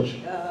new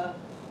church.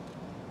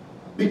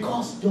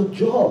 Because your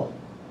job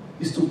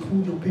is to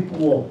pull your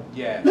people up.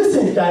 Yeah.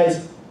 Listen,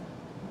 guys,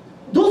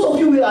 those of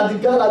you who are at the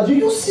gala, do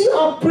you see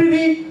how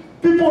pretty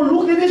people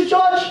look in this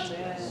church?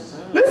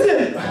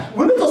 Listen,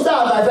 we need to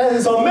start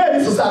advertising. Some men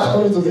need to start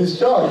coming to this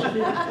church.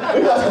 We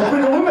got some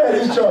pretty women in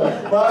this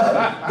church.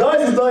 But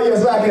Doris is not here,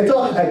 so I can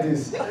talk like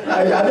this.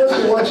 I just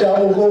should watch it. I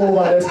will go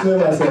over and explain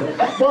myself.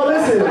 But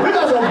listen, we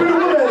got some pretty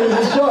women in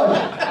this church.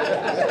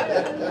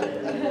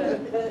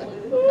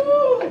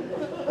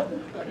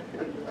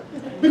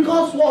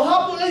 Because what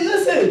happened,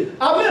 listen,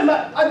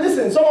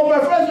 listen, some of my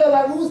friends were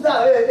like, who's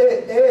that?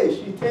 Hey,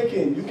 she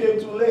taken. You came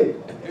too late.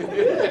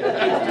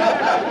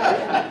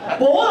 But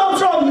what I'm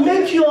trying to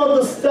make you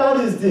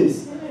understand is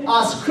this.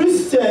 As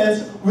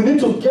Christians, we need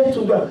to get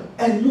together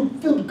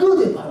and feel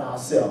good about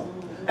ourselves.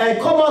 And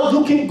come out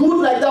looking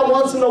good like that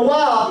once in a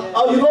while.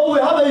 Yeah. You know, we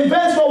have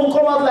events where we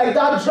come out like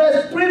that,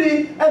 dressed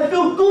pretty, and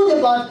feel good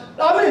about it.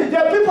 I mean,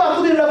 there are people I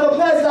couldn't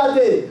recognize that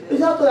day. You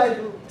have to like,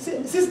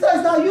 sister, is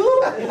that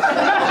you?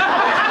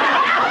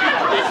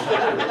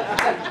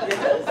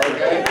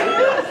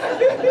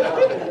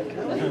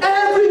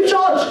 Every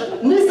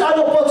church needs an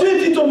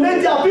opportunity to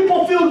make their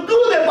people feel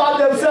good about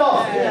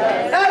themselves.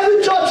 Yes.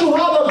 Every church should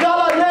have a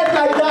gala night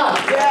like that.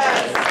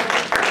 Yes.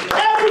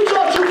 Every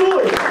church should do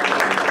it.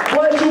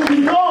 But it should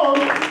be done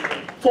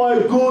for a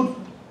good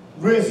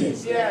reason.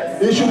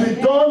 Yes. It should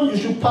be done, you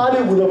should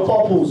party with a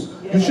purpose.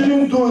 Yes. You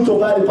shouldn't do it to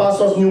buy the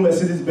pastor's new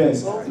Mercedes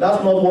Benz.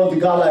 That's not what the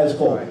gala is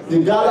for. The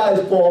gala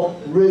is for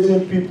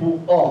raising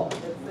people up.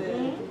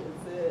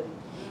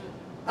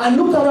 I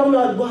looked at them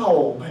like,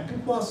 wow, my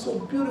people are so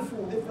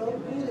beautiful. They felt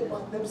really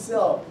about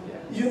themselves.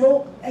 You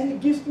know, and it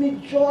gives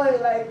me joy,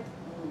 like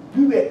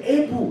we were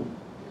able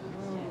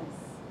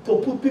to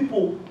put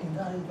people in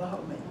that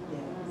environment.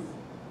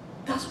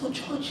 That's what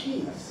church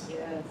is.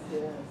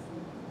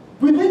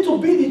 We need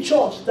to be the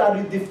church that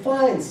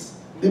redefines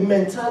the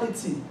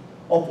mentality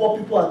of what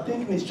people are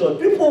thinking is church.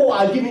 People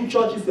are giving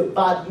churches a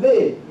bad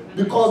name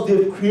because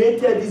they've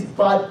created this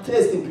bad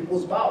taste in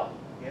people's mouth.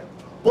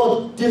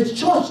 But the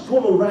church is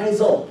going to rise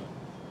up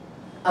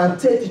and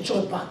take the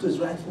church back to its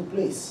rightful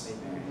place.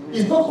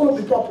 It's not going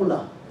to be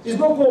popular. It's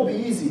not going to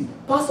be easy.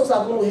 Pastors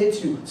are going to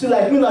hate you. See,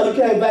 like me now, you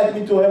can't invite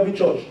me to every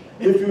church.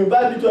 If you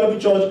invite me to every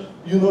church,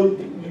 you know,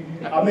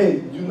 I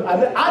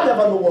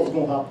never know what's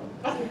going to happen.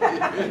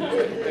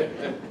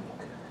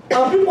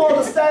 And people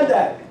understand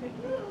that.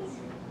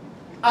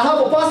 I have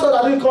a pastor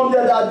that didn't come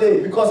there that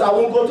day because I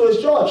won't go to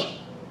his church.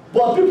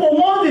 But people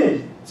want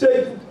him.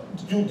 Say,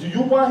 do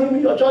you want him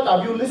in your church?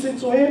 Have you listened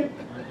to him?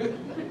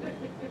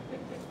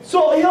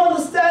 So he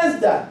understands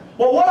that.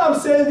 But what I'm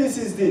saying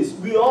is this.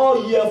 We're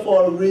all here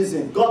for a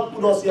reason. God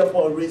put us here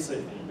for a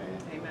reason.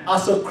 Amen.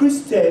 As a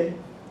Christian,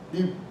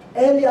 the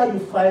earlier you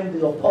find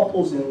your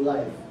purpose in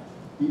life,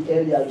 the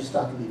earlier you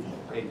start living.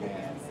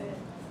 Amen.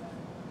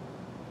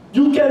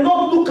 You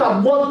cannot look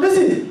at what,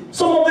 listen,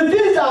 some of the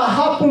things that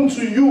happen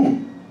to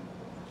you,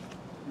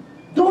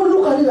 don't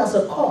look at it as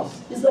a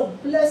curse. It's a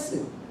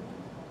blessing.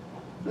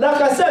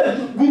 Like I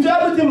said, with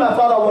everything my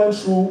father went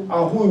through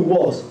and who he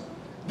was,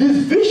 this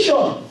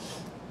vision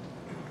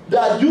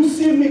that you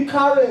see me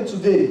carrying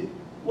today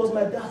was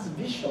my dad's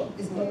vision.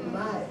 It's not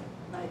mine.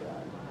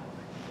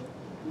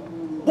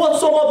 But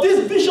some of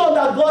this vision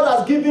that God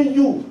has given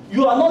you,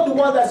 you are not the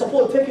one that's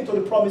supposed to take it to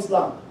the promised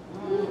land.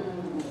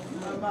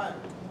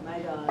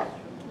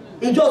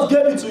 He just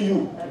gave it to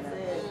you.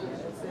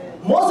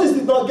 Moses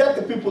did not get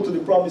the people to the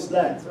promised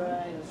land.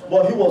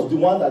 But he was the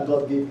one that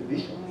God gave the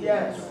vision.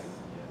 Yes.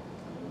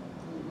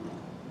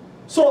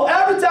 So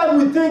every time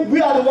we think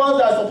we are the ones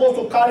that are supposed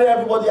to carry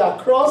everybody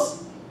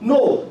across,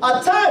 no.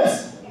 At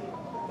times,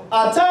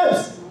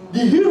 the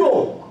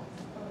hero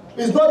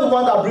is not the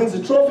one that brings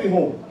the trophy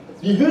home.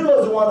 The hero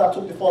is the one that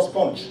took the first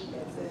punch.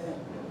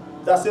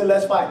 That said,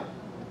 let's fight.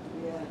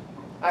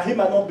 And he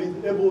might not be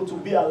able to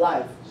be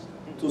alive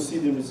to see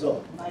the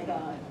result. My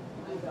God.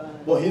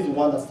 But he's the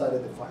one that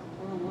started the fight.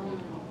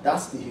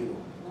 That's the hero.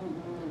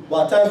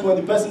 But at times when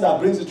the person that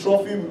brings the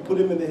trophy, we put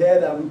him in the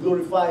head and we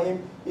glorify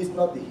him, he's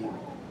not the hero.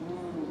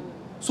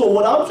 So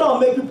what I'm trying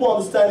to make people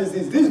understand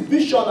is this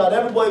vision that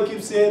everybody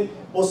keeps saying,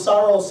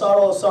 Osaro,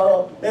 Osaro,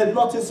 Osaro, there's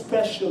nothing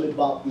special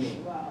about me.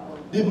 Wow.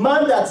 The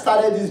man that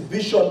started this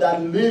vision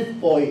that lived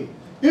for it,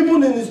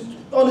 even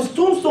on his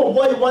tombstone,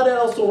 what he wanted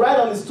us to write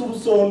on his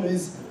tombstone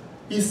is,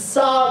 he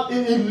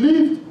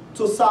lived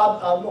to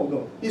serve,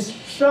 he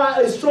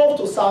strove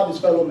to serve his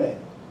fellow man.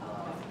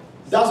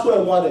 That's what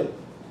he wanted.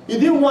 He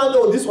didn't want,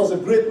 oh, this was a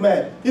great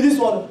man. He just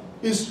wanted,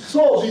 his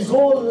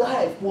whole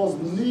life was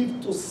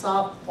lived to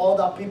serve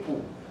other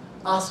people.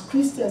 As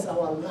Christians,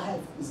 our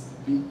life is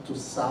to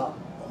serve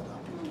other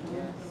people.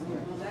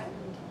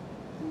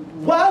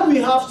 Why we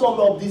have some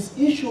of these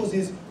issues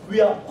is we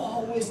are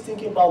always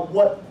thinking about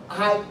what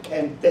I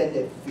can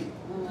benefit.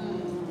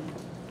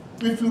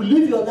 If you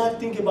live your life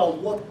thinking about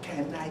what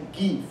can I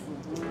give,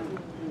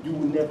 you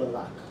will never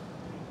lack.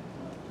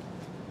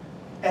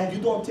 And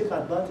you don't take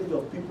advantage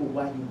of people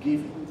while you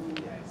give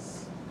it.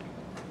 Yes.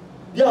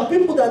 There are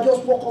people that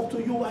just walk up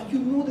to you and you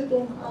know they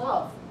don't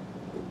have.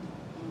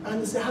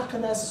 And they say, how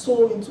can I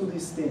sow into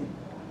this thing?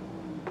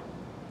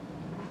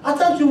 At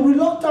times you're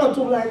reluctant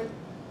to like,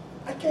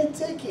 I can't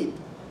take it.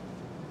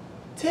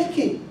 Take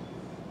it.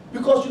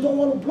 Because you don't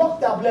want to block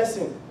that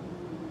blessing.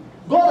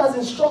 God has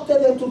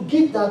instructed them to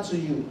give that to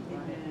you.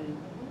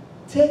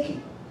 Take it.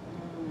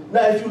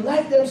 Now if you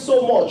like them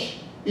so much,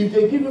 if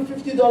they give you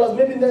 $50,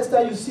 maybe next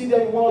time you see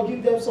them, you want to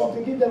give them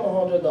something, give them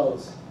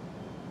 $100.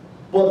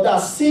 But that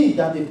seed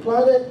that they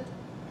planted,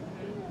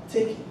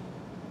 take it.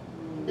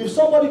 If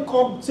somebody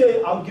comes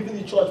say, I'm giving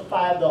the church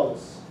 $5,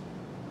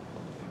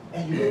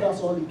 and you know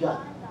that's all you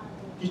got,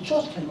 the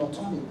church cannot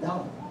turn it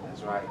down.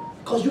 That's right.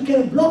 Because you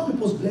can block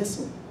people's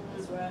blessing.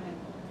 That's right.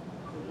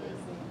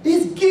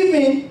 It's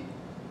giving.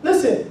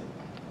 Listen,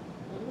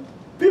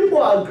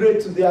 people are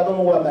great today. I don't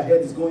know why my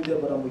head is going there,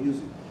 but I'm going to use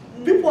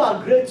it. People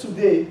are great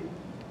today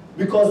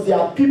because there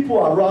are people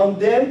around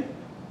them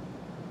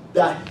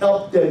that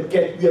help them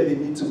get where they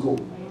need to go.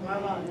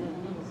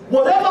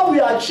 Whatever we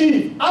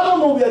achieve, I don't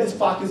know where this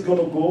park is going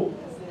to go,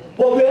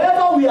 but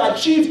wherever we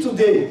achieve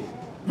today,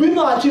 we're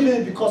not achieving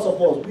it because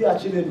of us. We're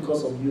achieving it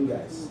because of you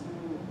guys.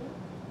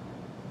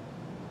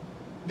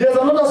 There's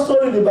another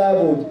story in the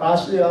Bible.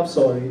 Actually, I'm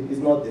sorry, it's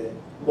not there.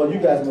 But you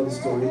guys know the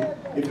story.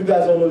 If you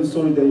guys don't know the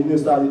story, then you need to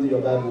start reading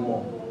your Bible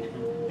more.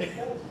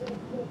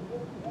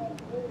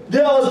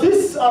 There was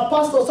this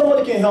pastor,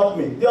 somebody can help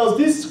me. There was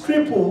this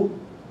cripple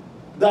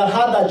that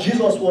heard that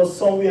Jesus was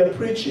somewhere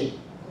preaching.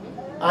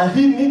 And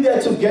he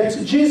needed to get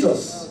to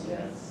Jesus.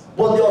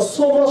 But there was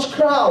so much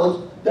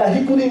crowd that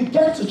he couldn't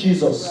get to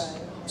Jesus.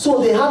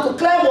 So they had to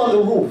climb on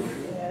the roof.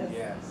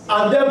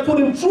 and then put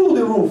him through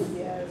the roof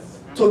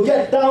to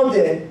get down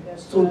there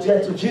to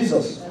get to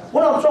Jesus.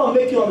 What I'm trying to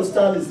make you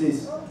understand is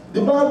this.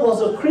 The man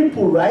was a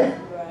cripple, right?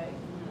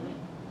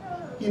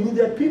 He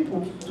needed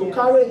people to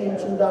carry him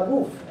through that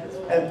roof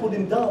and put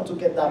him down to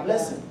get that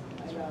blessing.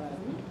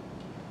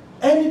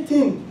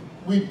 Anything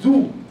we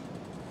do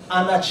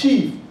and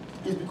achieve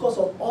is because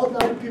of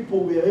ordinary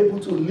people we are able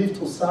to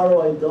lift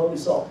Osaro and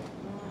Delvis up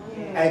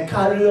and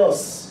carry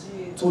us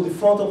to the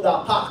front of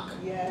that park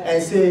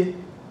and say,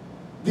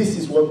 this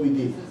is what we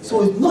did.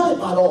 So it's not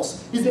about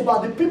us. It's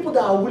about the people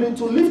that are willing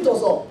to lift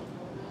us up.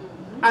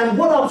 And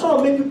what I'm trying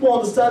to make people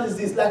understand is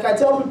this. Like I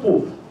tell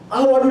people,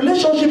 our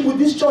relationship with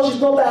this church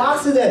is not by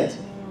accident.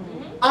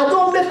 I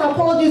don't make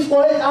apologies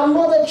for it. I'm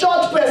not a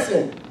church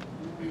person.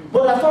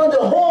 But I found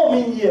a home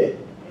in here.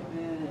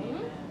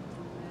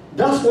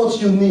 That's what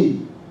you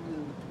need.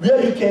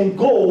 Where you can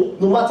go,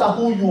 no matter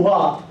who you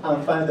are,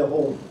 and find a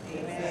home.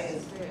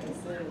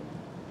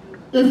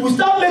 If we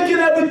start making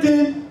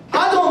everything,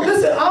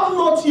 listen, I'm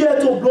not here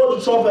to blow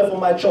the trumpet for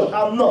my church.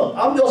 I'm not.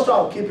 I'm just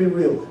trying to keep it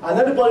real. And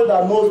anybody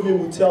that knows me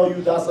will tell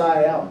you that's how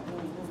I am.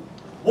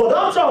 What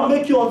I'm trying to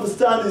make you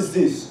understand is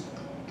this.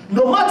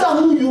 No matter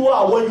who you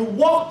are, when you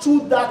walk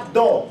through that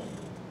door,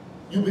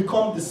 you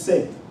become the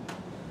same.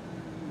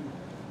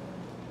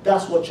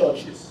 That's what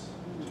church is.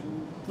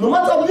 No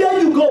matter where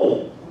you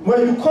go,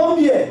 when you come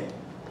here,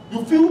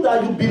 you feel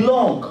that you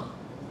belong.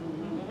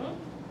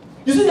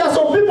 You see, there are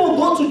some people who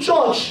go to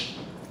church.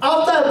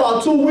 After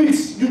about 2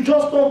 weeks, you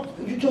just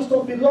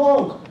don't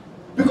belong.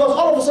 Because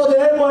all of a sudden,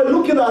 everybody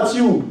looking at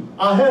you,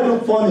 our hair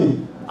look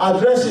funny, our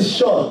dress is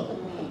short.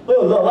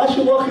 Oh Lord, why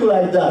should walk you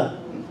like that?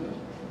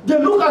 They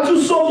look at you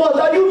so much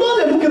that you know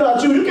they're looking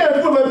at you. You can't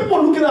feel when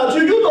people looking at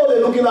you, you know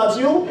they're looking at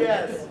you.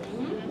 Yes.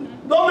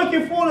 Don't make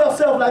you fool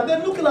yourself like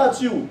they're looking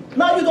at you.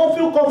 Now you don't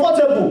feel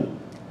comfortable.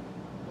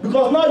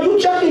 Because now you're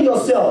checking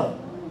yourself.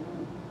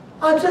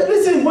 And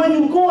listen, when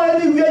you go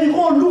anywhere, you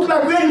go look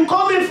like where you're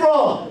coming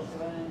from.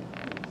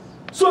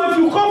 So if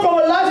you come from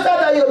a lifestyle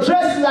that you're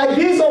dressed like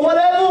this or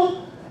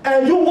whatever,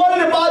 and you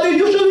worried about it,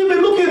 you shouldn't be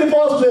looking in the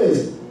first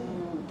place.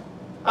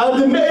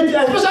 And the men,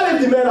 especially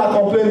if the men are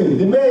complaining,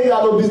 the men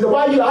are no business.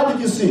 How did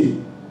you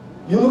see?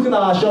 You're looking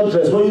at a short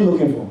dress. What are you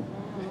looking for?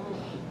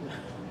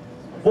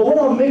 But what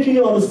I'm making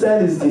you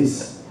understand is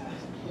this.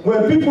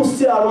 When people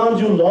stay around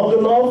you long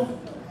enough,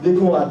 they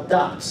can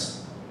adapt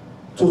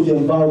to the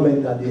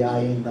environment that they are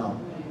in now.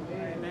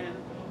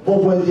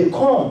 But when they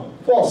come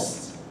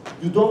first,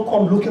 you don't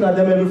come looking at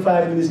them every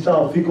 5 minutes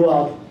trying to figure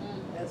out,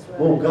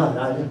 oh God,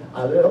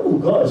 oh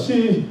God,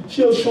 she's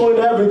showing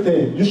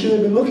everything. You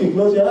shouldn't be looking,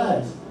 close your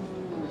eyes.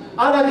 And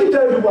I keep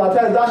telling people at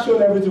times that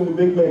showing everything will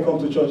make men come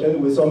to church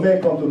anyway. Some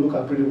men come to look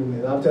at pretty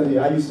women. I'm telling you,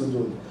 I used to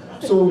do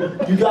it. So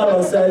you gotta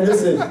understand,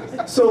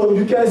 listen. So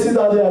you can't sit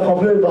down there and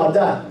complain about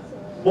that.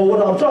 But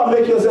what I'm trying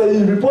to make you say,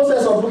 in the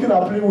process of looking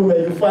at pretty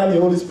women, you find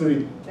the Holy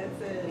Spirit.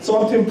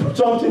 Something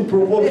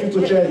provokes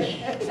you to change.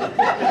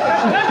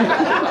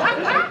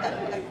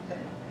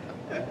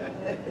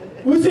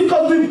 We see,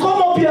 because we come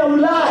up here and we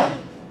lie.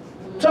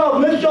 Try to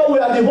make sure we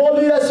are the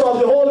holiest of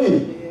the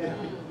holy.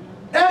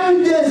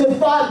 Every day is a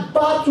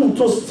battle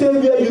to stay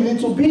where you need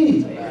to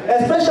be.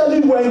 Especially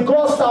when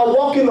God starts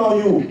working on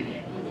you.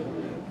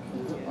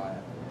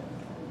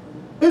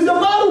 It's a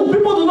battle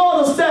people do not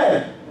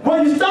understand.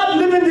 When you start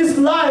living this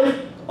life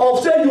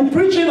of say you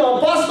preaching or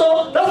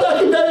pastor, that's why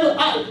I keep telling you,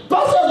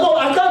 pastor, no,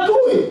 I can't do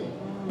it.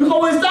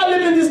 Because when you start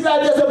living this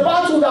life, there's a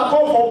battle that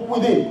comes from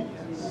within.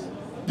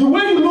 The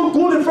way you look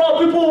good in front of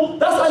people,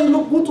 that's how you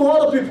look good to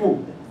other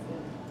people.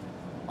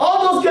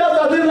 All those girls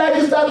that didn't like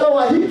you start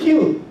over, he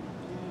killed.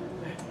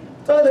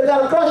 So they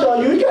got a crush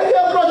on you. You can't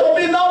get a crush on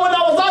me now. When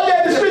I was out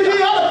there in the street, you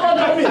had a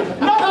crush on me.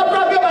 Not that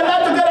I get my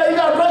life together, you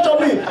got a crush on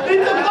me.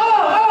 It's a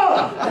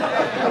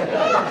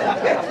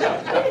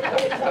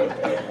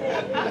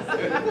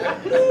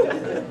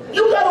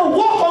You gotta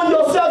work on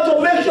yourself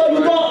to make sure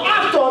you don't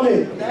act on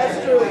it.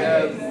 That's true.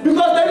 Yes.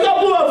 Because the people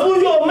who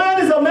fool you, a man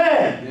is a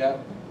man. Yeah.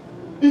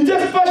 It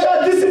takes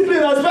special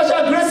discipline and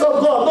special grace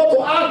of God not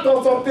to act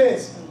on some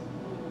things.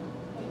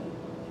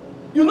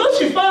 You know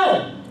she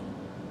fine.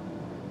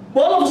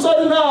 But all of a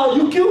sudden now,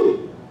 you kill.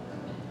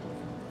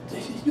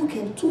 You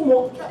came 2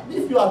 months.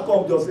 If you had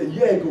come just a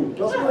year ago,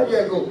 just 1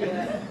 year ago,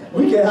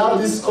 we can have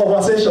this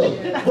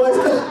conversation. But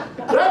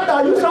right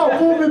now, you try to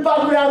pull me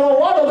back where I don't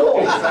want to go.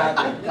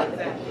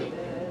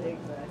 Exactly.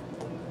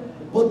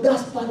 But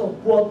that's part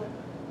of what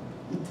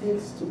it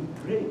takes to be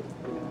great.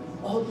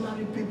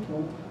 Ordinary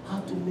people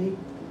have to make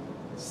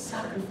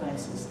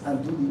sacrifices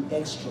and do the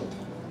extra.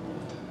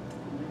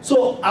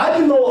 So I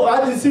didn't know,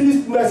 I didn't see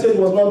this message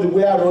was not the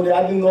way I wrote it.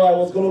 I didn't know I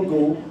was going to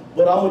go,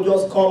 but I'm going to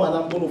just come and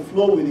I'm going to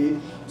flow with it.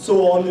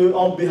 So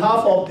on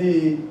behalf of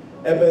the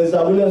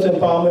Ebenezer Williams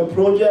Empowerment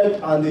Project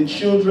and the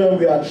children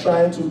we are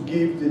trying to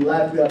give, the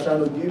life we are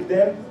trying to give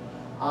them,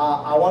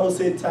 I want to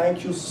say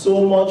thank you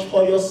so much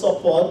for your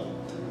support.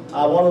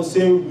 I want to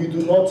say we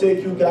do not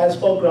take you guys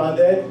for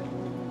granted.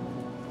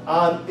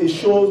 And it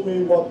shows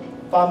me what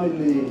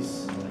family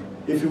is.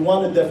 If you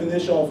want a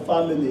definition of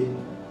family,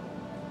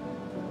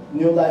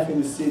 New Life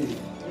in the City.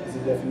 is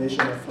the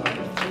definition of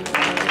family.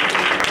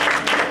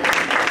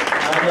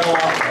 And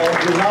on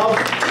behalf,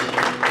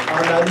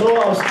 and I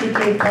know I'm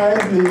speaking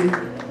kindly,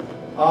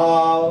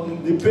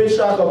 the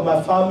patriarch of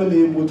my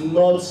family would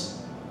not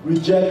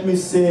reject me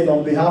saying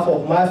on behalf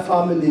of my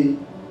family,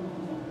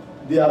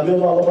 the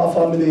Aloba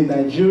family in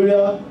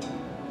Nigeria,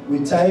 we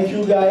thank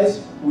you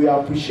guys, we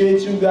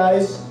appreciate you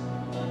guys,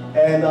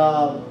 and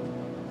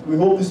we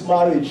hope this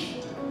marriage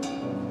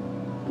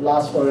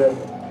lasts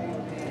forever.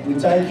 We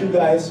thank you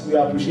guys, we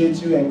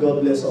appreciate you, and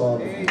God bless all.